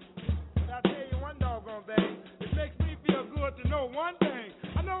hats. I'll tell you one doggone thing. It makes me feel good to know one thing.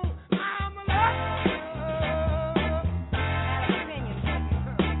 I know I'm alive.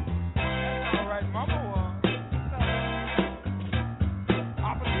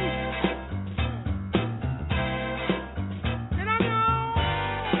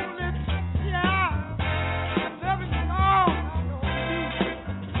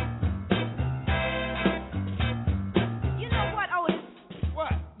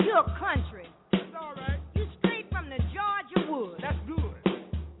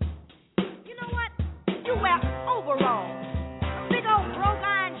 don't wear overalls, big old broke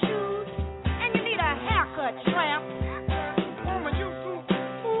iron shoes, and you need a haircut, tramp. Woman, you too.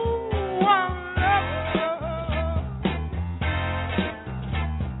 Ooh, I love you.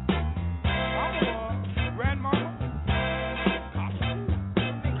 Mama, grandmama.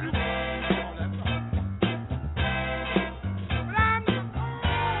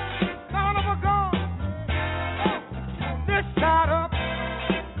 Son of a gun. This side up.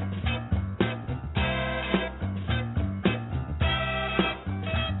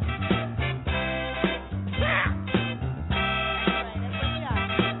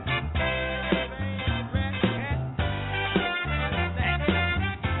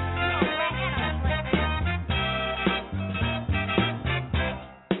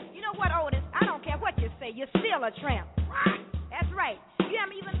 You know what, Otis? I don't care what you say. You're still a tramp. That's right. You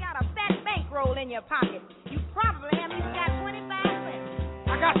haven't even got a fat bankroll in your pocket. You probably haven't even got 25 cents.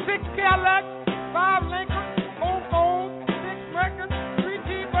 I got 6 Cadillacs, 5 Lincoln, 4 Fords, 6 Records, 3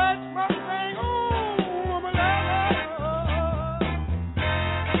 T-Birds, Mustang. Ooh, woman, love.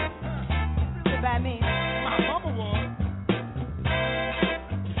 Sit by me. My mama was.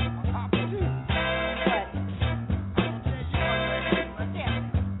 My papa too. What? What's that?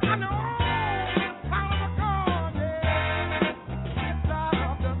 I know. Pound of a gun, yeah. Inside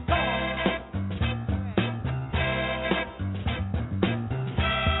of the storm.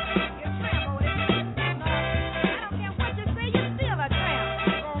 You're a tramp, Otis. No, I don't care what you say. You're still a tramp.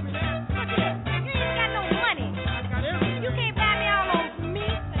 Call me that. Look here. You ain't got no money. I got everything. You can't buy me all those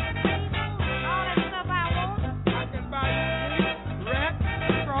meats and potatoes and all that stuff I want. I can buy you meat, rat,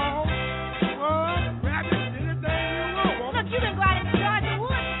 strong, worm, rabbit, anything you want. Look, you can go out in Georgia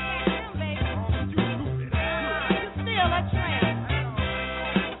woods and catch them, baby. Oh, but you stupid. You're still a tramp.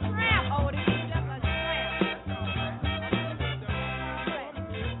 Tramp, Otis. You're just a tramp.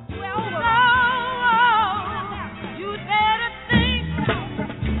 Well, You better think.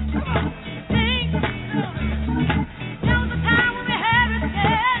 There was a time when we had it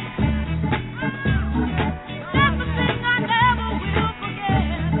scared. That's the thing I never will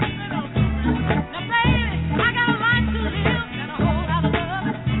forget. Now, baby, I got a life to live and a whole lot of love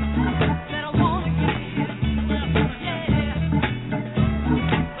that I wanna give. Yeah.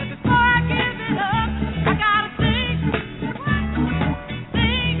 But before I give it up, I gotta think.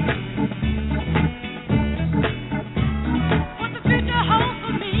 What the future holds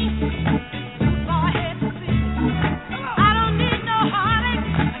for me is too far ahead to see. I don't need no heartache,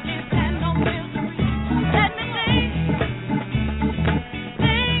 I can't stand no misery. Let me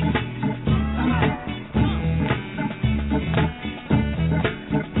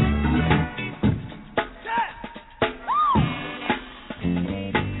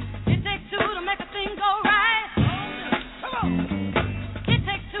It takes two to make a thing go right. It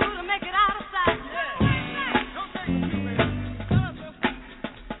takes two to make it out of sight.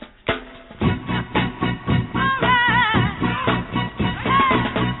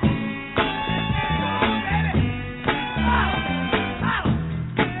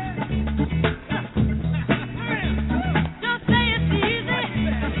 Just say it's easy.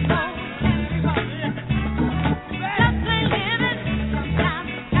 Just plain living. Sometimes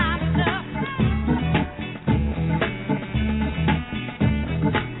it's kind of tough.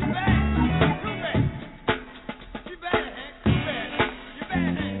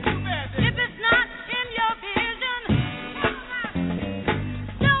 If it's not in your vision,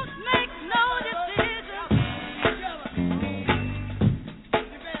 don't make no decision.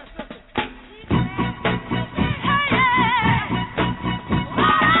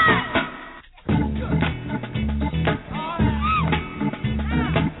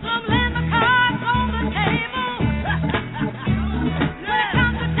 Some land the cards on the table. When it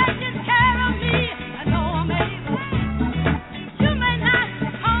comes to taking care of me, I know I'm able. You may not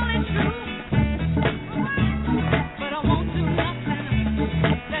call it true, but I won't do nothing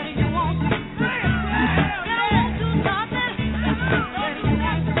that you won't do. That I won't do nothing that you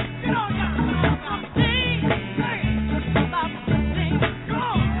won't do. Sing about the good things.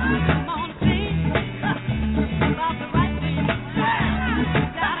 Come on, sing about the right things.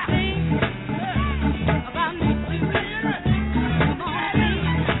 Gotta sing about me too. Come on, sing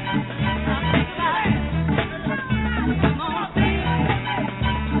about the right things. Come on, sing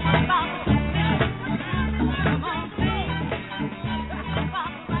about the good things. Come on, sing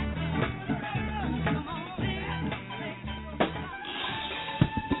about the right things. Come on, sing.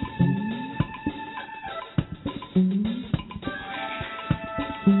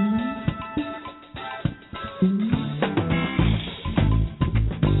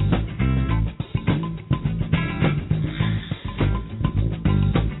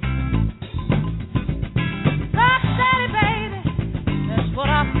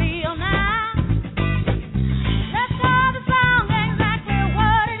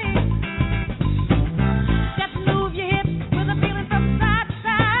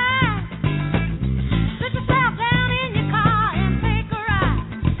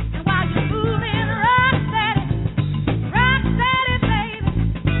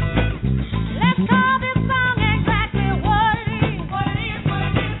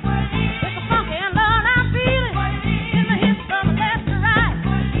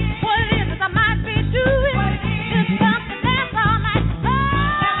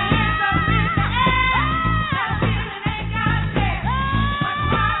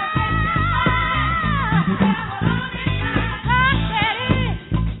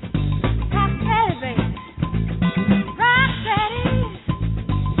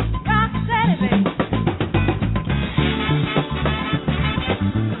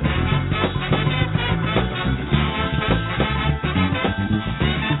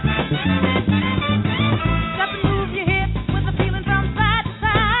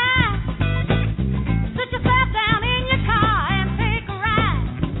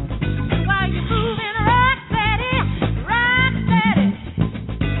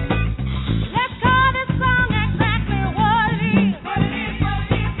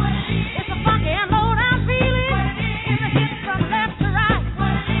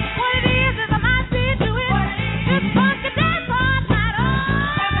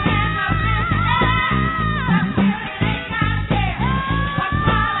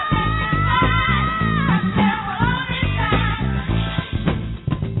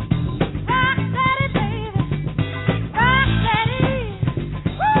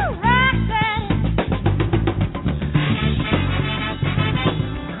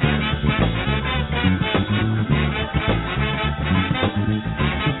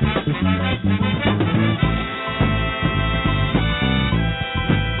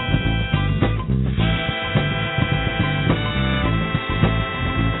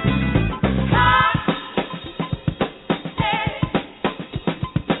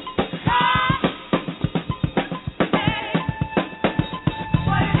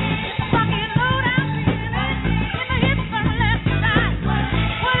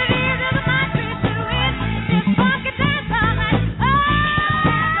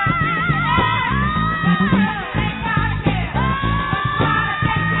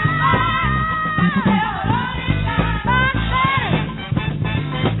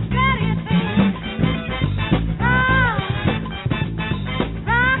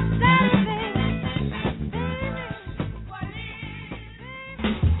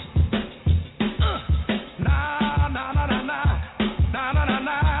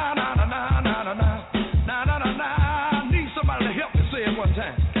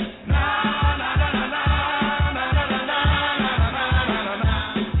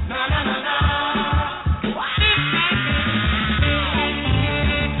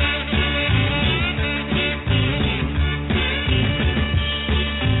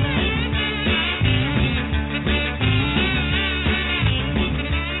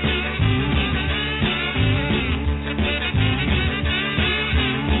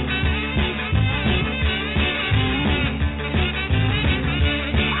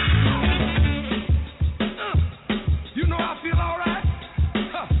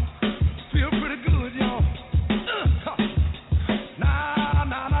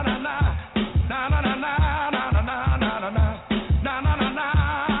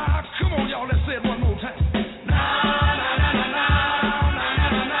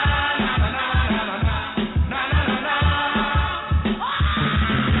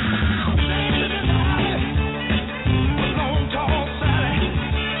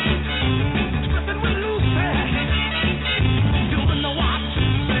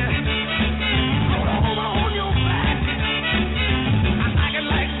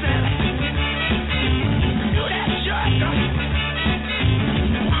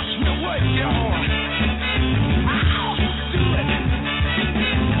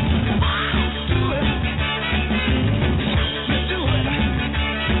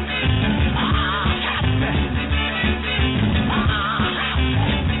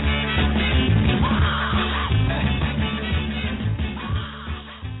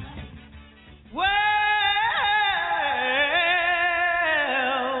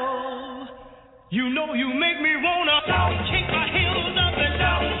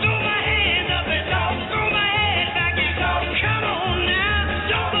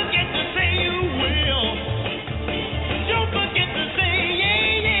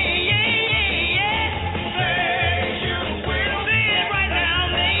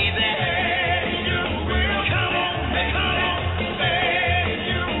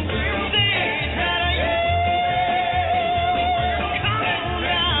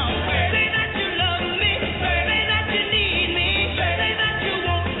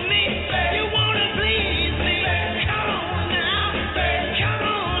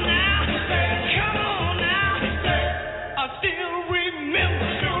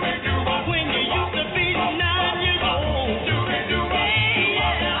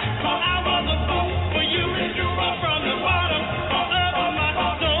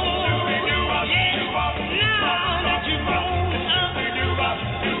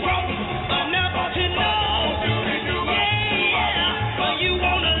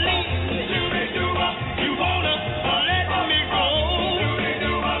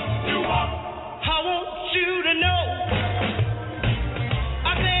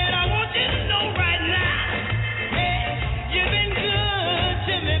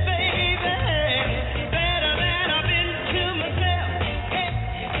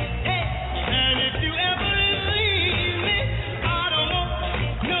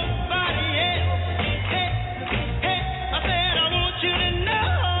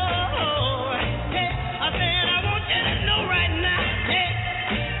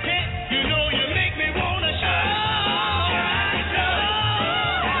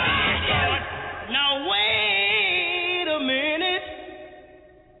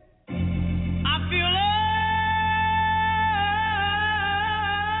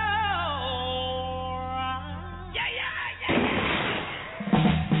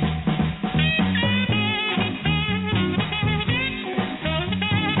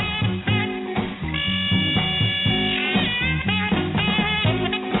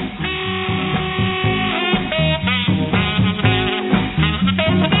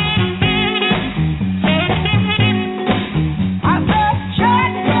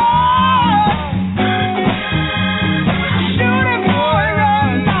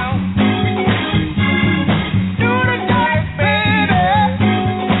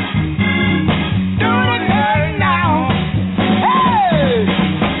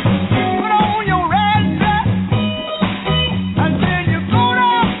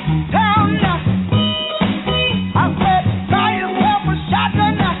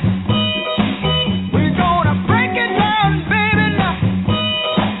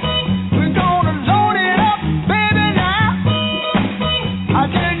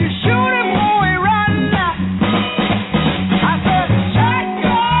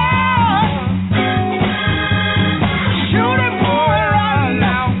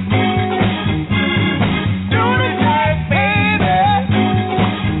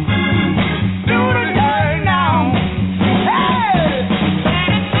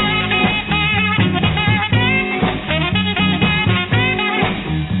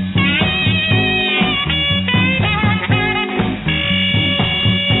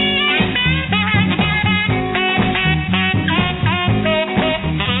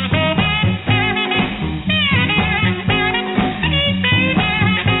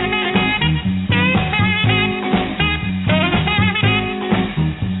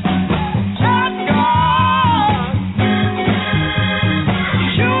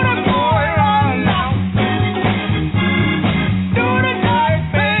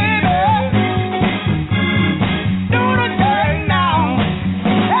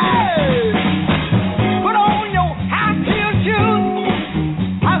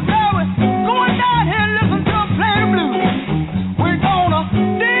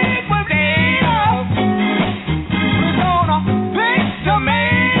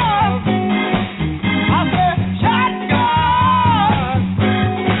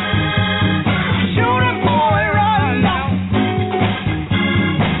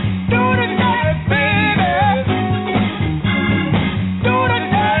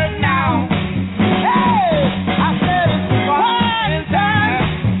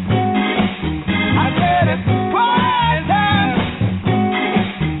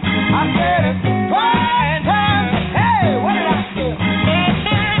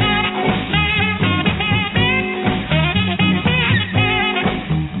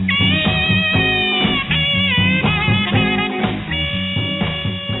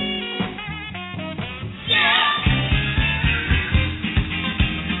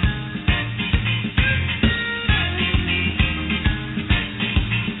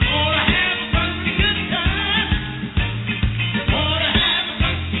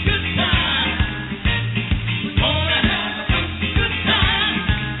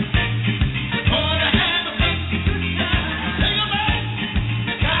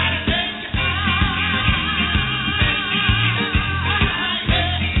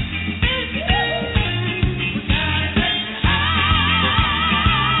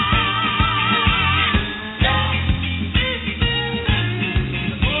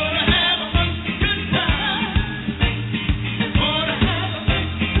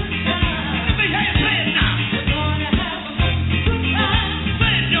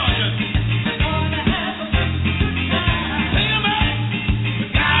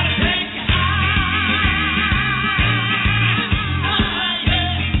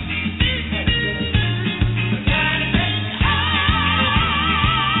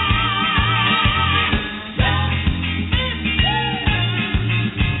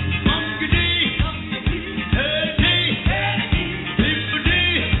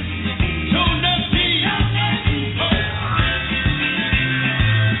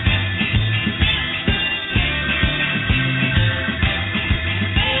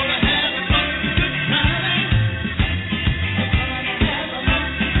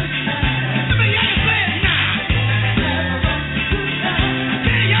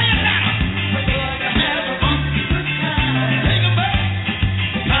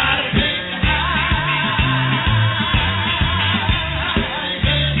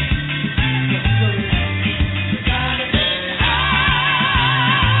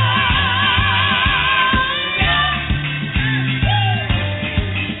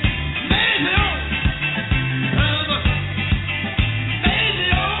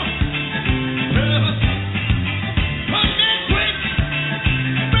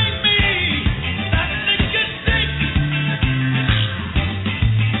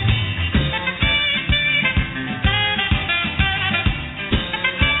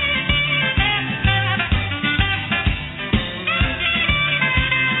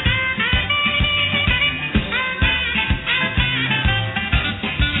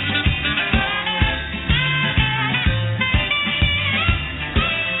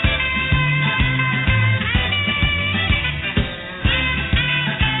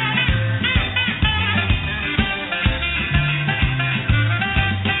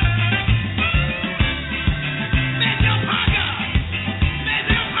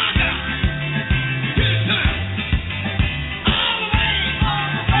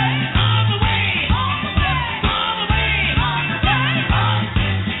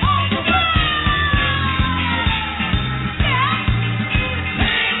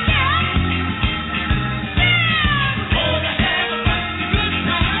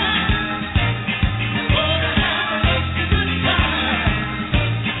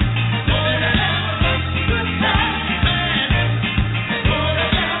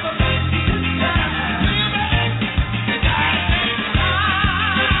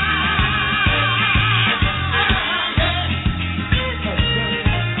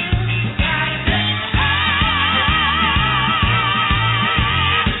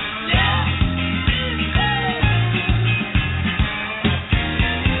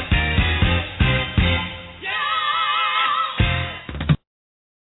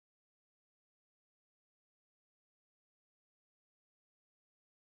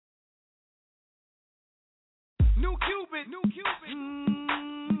 New Cupid.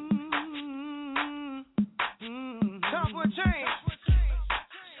 Time for a change.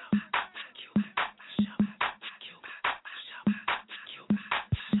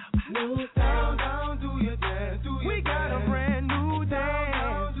 New down, do your dance. We got a brand new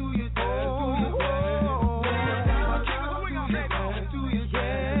dance. Do your dance, do your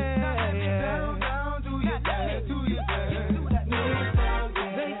dance. Do your dance, do your dance, do your dance.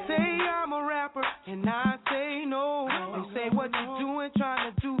 They say I'm a rapper, and I say no. They say what you doing,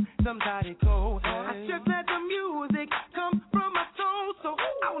 trying to do somebody cold. I just let the music come from my soul, so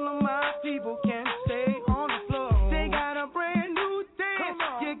all of my people can stay on the floor. They got a brand new dance.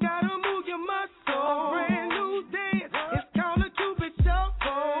 You gotta move your muscle. A brand new dance. It's called a Cupid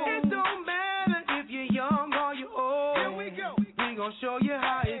Shuffle. It don't matter if you're young or you're old. Here we go. We gon' show you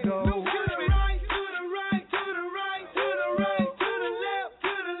how it goes. To the right, to the right, to the right, to the right, to the left,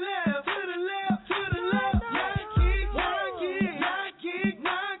 to the left.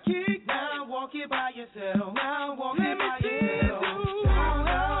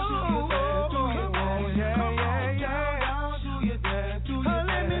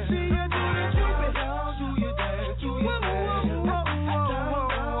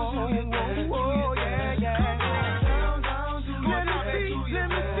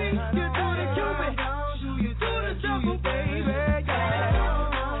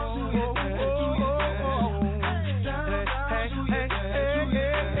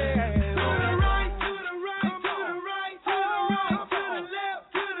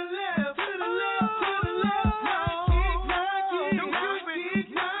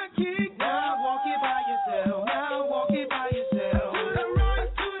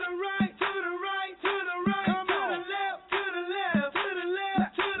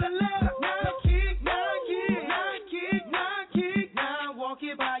 walk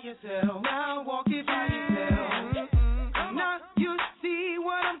it by yourself. Now walk it by yourself. Now you see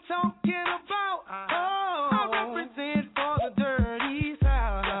what I'm talking about. I represent for the dirty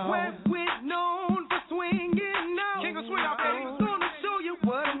South, where we're known for swinging now. King of swing out there. I'm gonna show you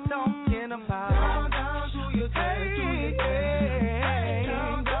what I'm talking about. Down, down, do your dance, do your dance.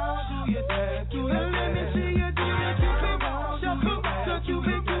 Down, down, do your dance, do your dance. Let me see you do the Cupid shuffle, the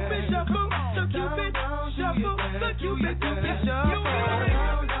Cupid shuffle, the Cupid shuffle, the Cupid shuffle.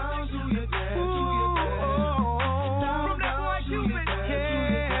 Down, down, do your dance, do your dance. From that boy Cupid,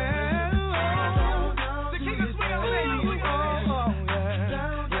 the king of swing out there.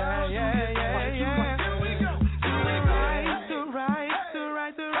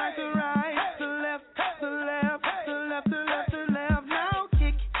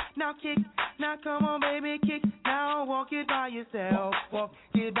 Now come on, baby, kick. Now walk it by yourself. Walk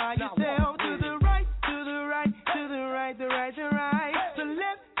it by yourself. To the right, to the right, to the right, the right, the right. To the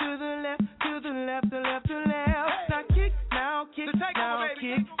left, to the left, to the left, the left, the left. Now kick, now kick, now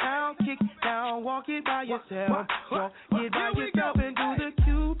kick, now kick. Now walk it by yourself. Walk it by yourself and do the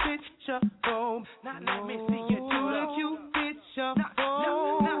Cupid shuffle. Now let me see you do the Cupid shuffle.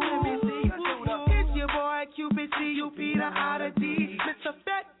 Now let me see you do the. It's your boy Cupid, C-U-P, the oddity. Mr.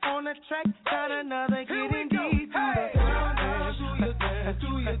 Fat on the track, got another getting deep. Down, down, do your dance, do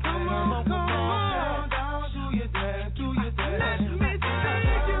your dance. Come on, come on. Down, down, do your dance, do your dance. Let me see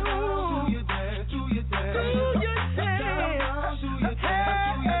you. Do your dance, do your dance. Do your dance. Down, do your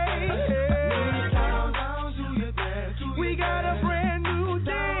dance, do your dance. Down, down, do your dance, do your dance. We got a brand new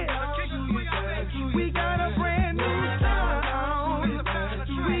dance. We got a brand new sound.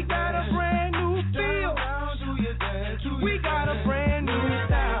 We got a brand new feel. We got a brand new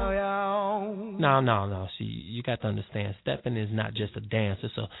style, y'all. No. See, you got to understand, stepping is not just a dance.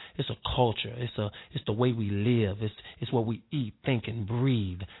 It's a culture. It's the way we live. It's what we eat, think, and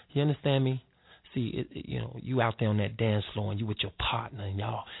breathe. You understand me? See, you out there on that dance floor and you with your partner and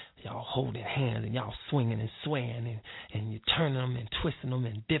y'all holding hands and y'all swinging and swaying and you turning them and twisting them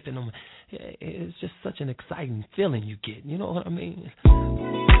and dipping them. It's just such an exciting feeling you get. You know what I mean?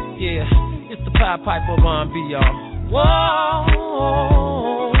 Yeah, it's the Pied Piper of R&B, y'all.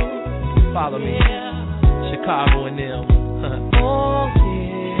 Whoa, follow me, Chicago and them. Oh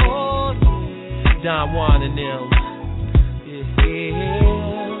yeah, Don Juan and them. Yeah.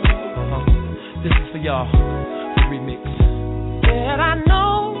 This is for y'all, the remix. That I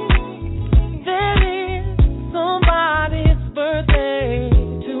know there is somebody's birthday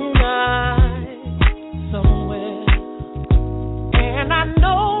tonight somewhere, and I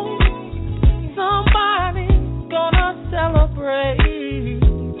know somebody's gonna celebrate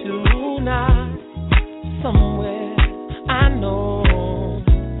tonight somewhere. I know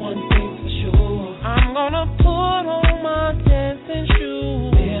one thing for sure, I'm gonna put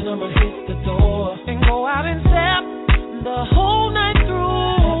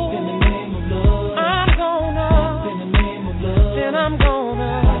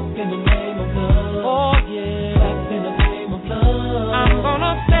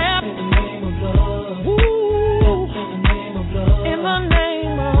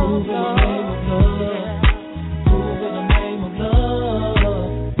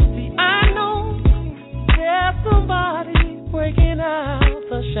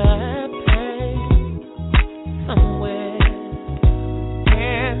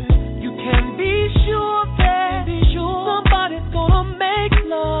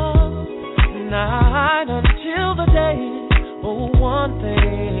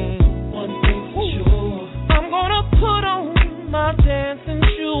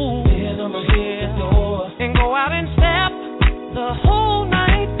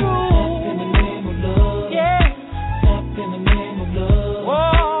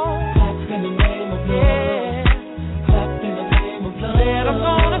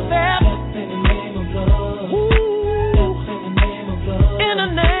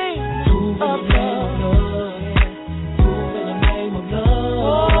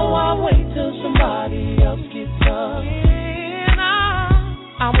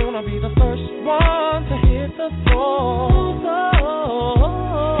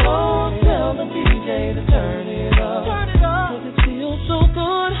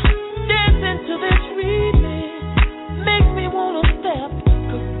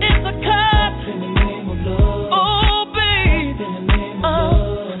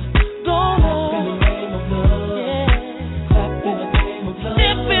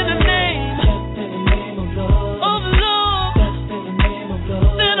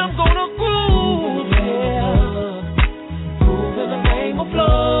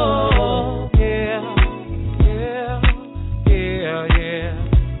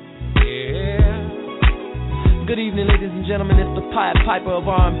Good evening, ladies and gentlemen. It's the Pied Piper of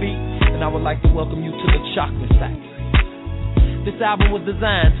R&B, and I would like to welcome you to the Chocolate Factory. This album was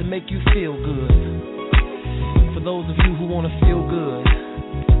designed to make you feel good. For those of you who want to feel good,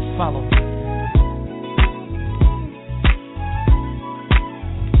 follow me.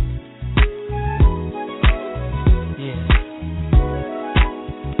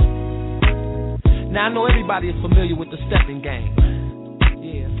 Now I know everybody is familiar with the Stepping Game.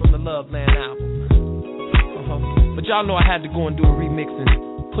 Yeah, from the Loveland album. But y'all know I had to go and do a remix and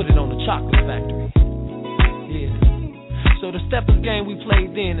put it on the Chocolate Factory. Yeah. So the Steppers game we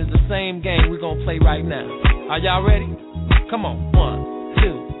played then is the same game we're gonna play right now. Are y'all ready? Come on. 1,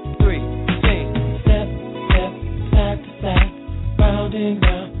 2, 3, sing. Step, step, side to side, round and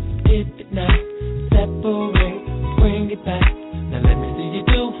round, dip it now, separate, bring it back. Now let me see you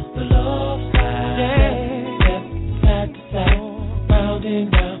do the love slide. Yeah. Step, side to side, round and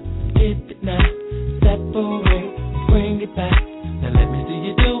round, dip it now, separate, bring it back. Now let me see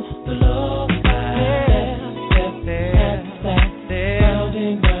you do the love slide. Yeah. Step, side to side, round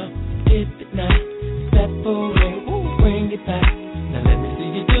and round, dip it now, separate, bring it back. Now let me see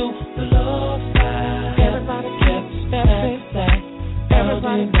you do the love slide. Everybody keep stepping,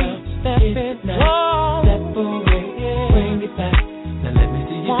 everybody keep stepping now, separate, bring it back. Now let me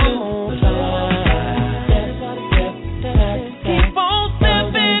see you do the love slide. Keep on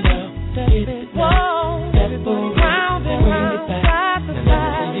stepping, whoa, round and round, side to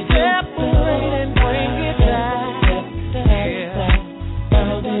side, separate and bring it back.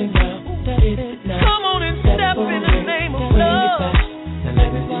 Come on and step in the name of love.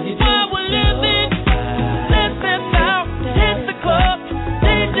 While we're living, let's step out, hit the club.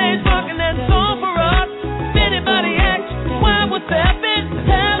 DJ's rocking that song for us. If anybody asks why we're stepping,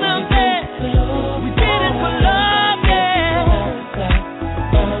 tell them that we did it for love, yeah.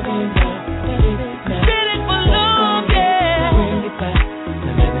 We did it for love, yeah.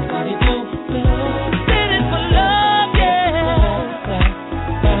 Did it for love, yeah.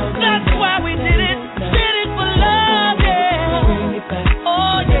 That's why we did it. Did it for love, yeah.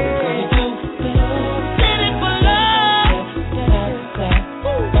 Oh yeah. Did it for love.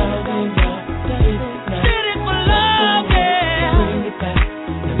 Did it for love, yeah.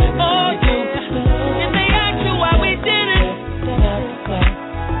 Oh yeah. If they ask you why we did it,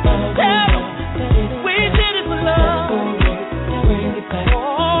 tell them we did it for love.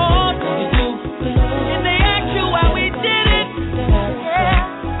 Oh, if they ask you why we did it, yeah.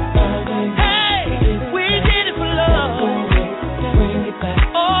 Hey, we did it for love.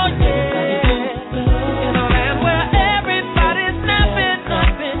 Oh yeah. In a land where everybody's snapping,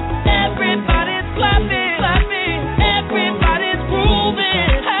 everybody's clapping, everybody's grooving.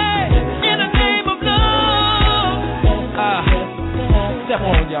 Hey, in the name of love. Step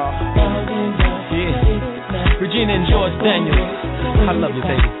on, y'all. Yeah. Regina and George Daniels. I love you,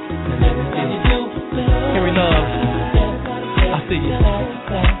 baby. Henry Love. I see you.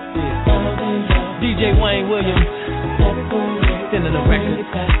 Yeah. DJ Wayne Williams. Sending a record.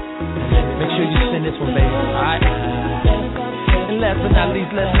 Make sure you send this one, baby. Alright? And last but not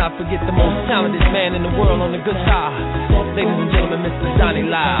least, let's not forget the most talented man in the world on the guitar. Ladies and gentlemen, Mr. Johnny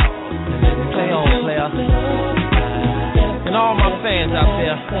Lyle. Play on, player. And all my fans out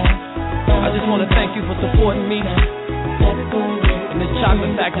there, I just want to thank you for supporting me in this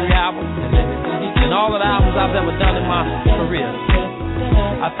Chocolate Factory album and all of the albums I've ever done in my career.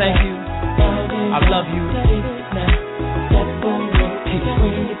 I thank you. I love you.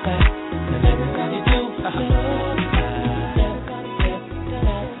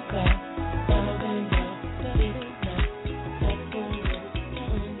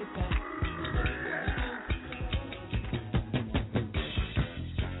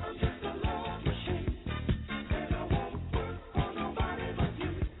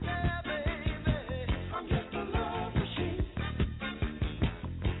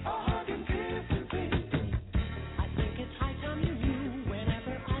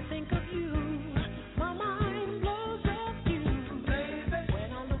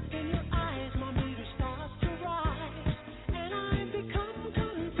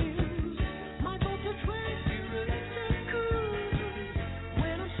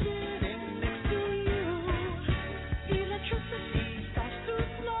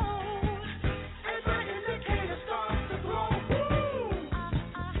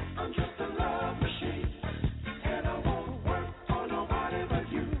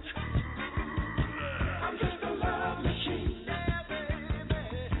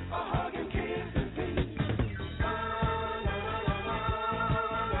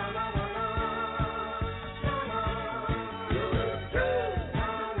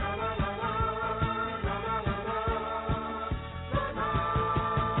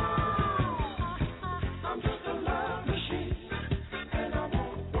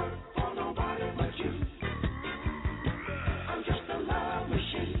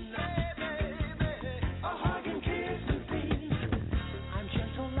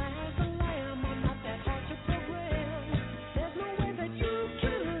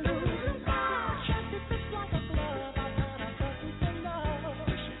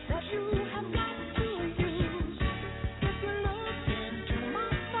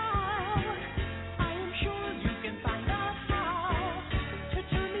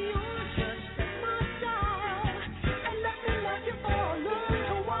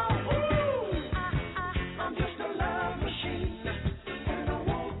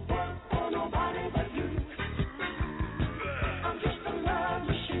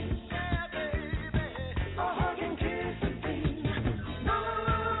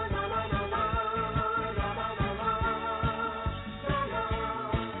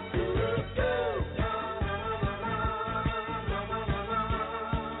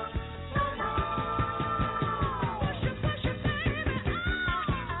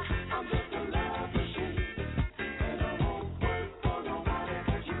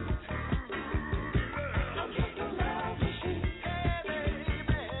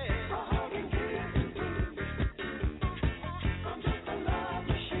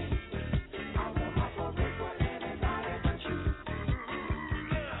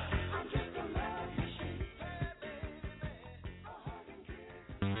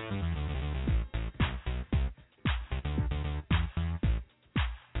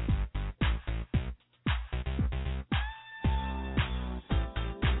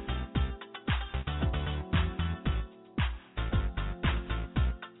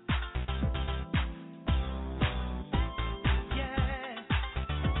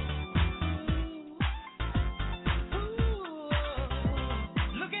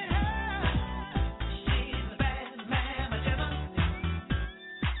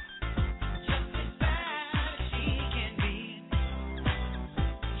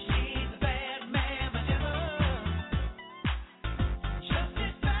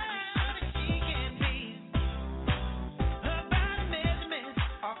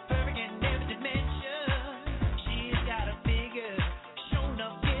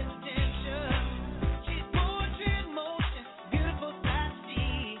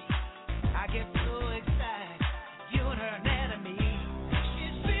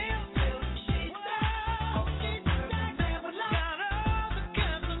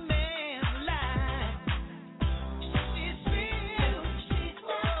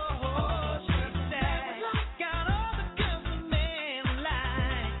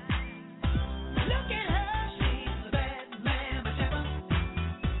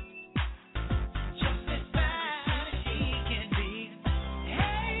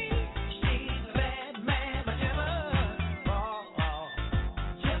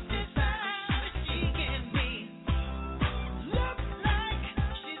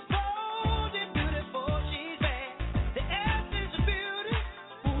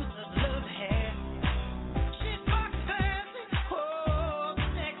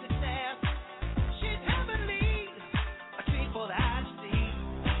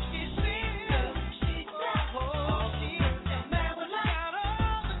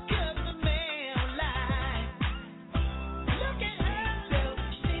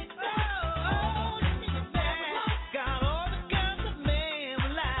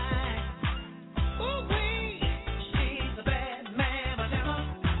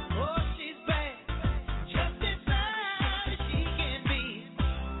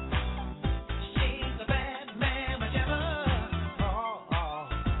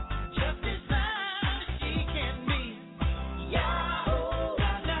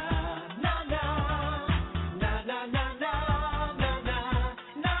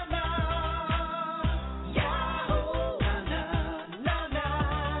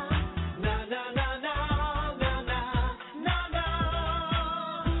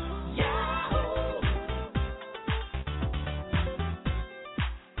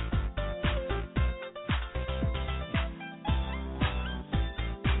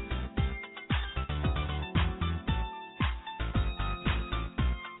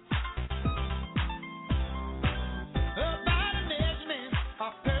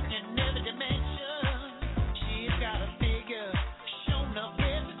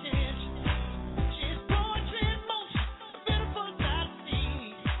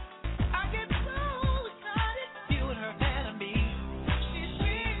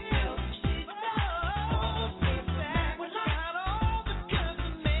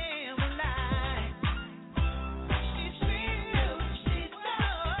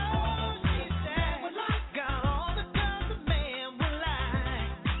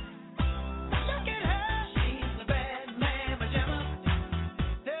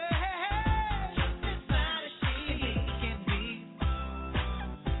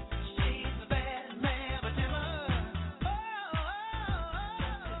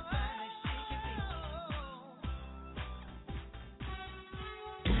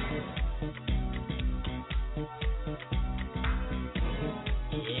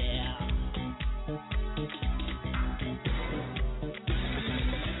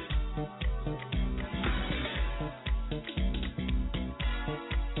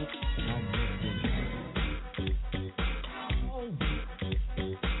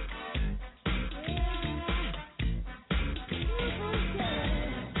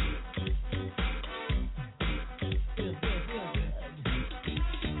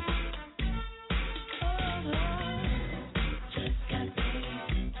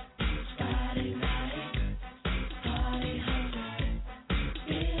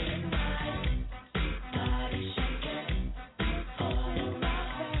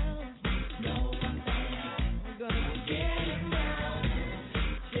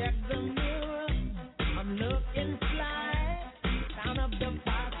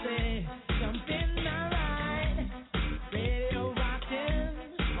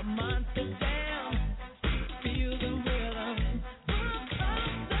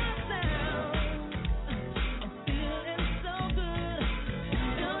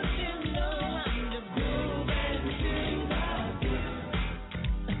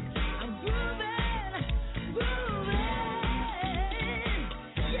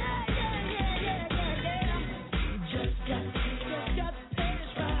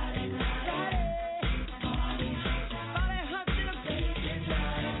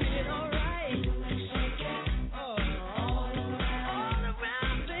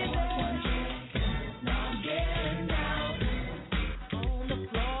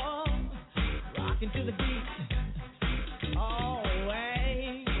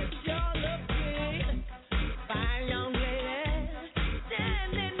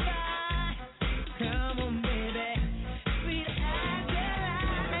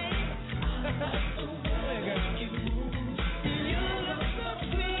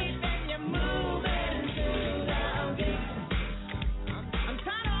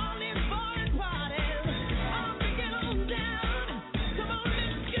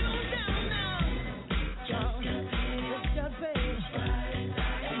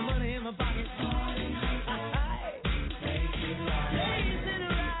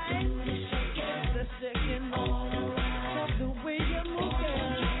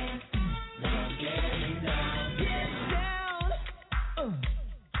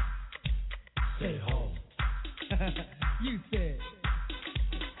 Stay home. You said.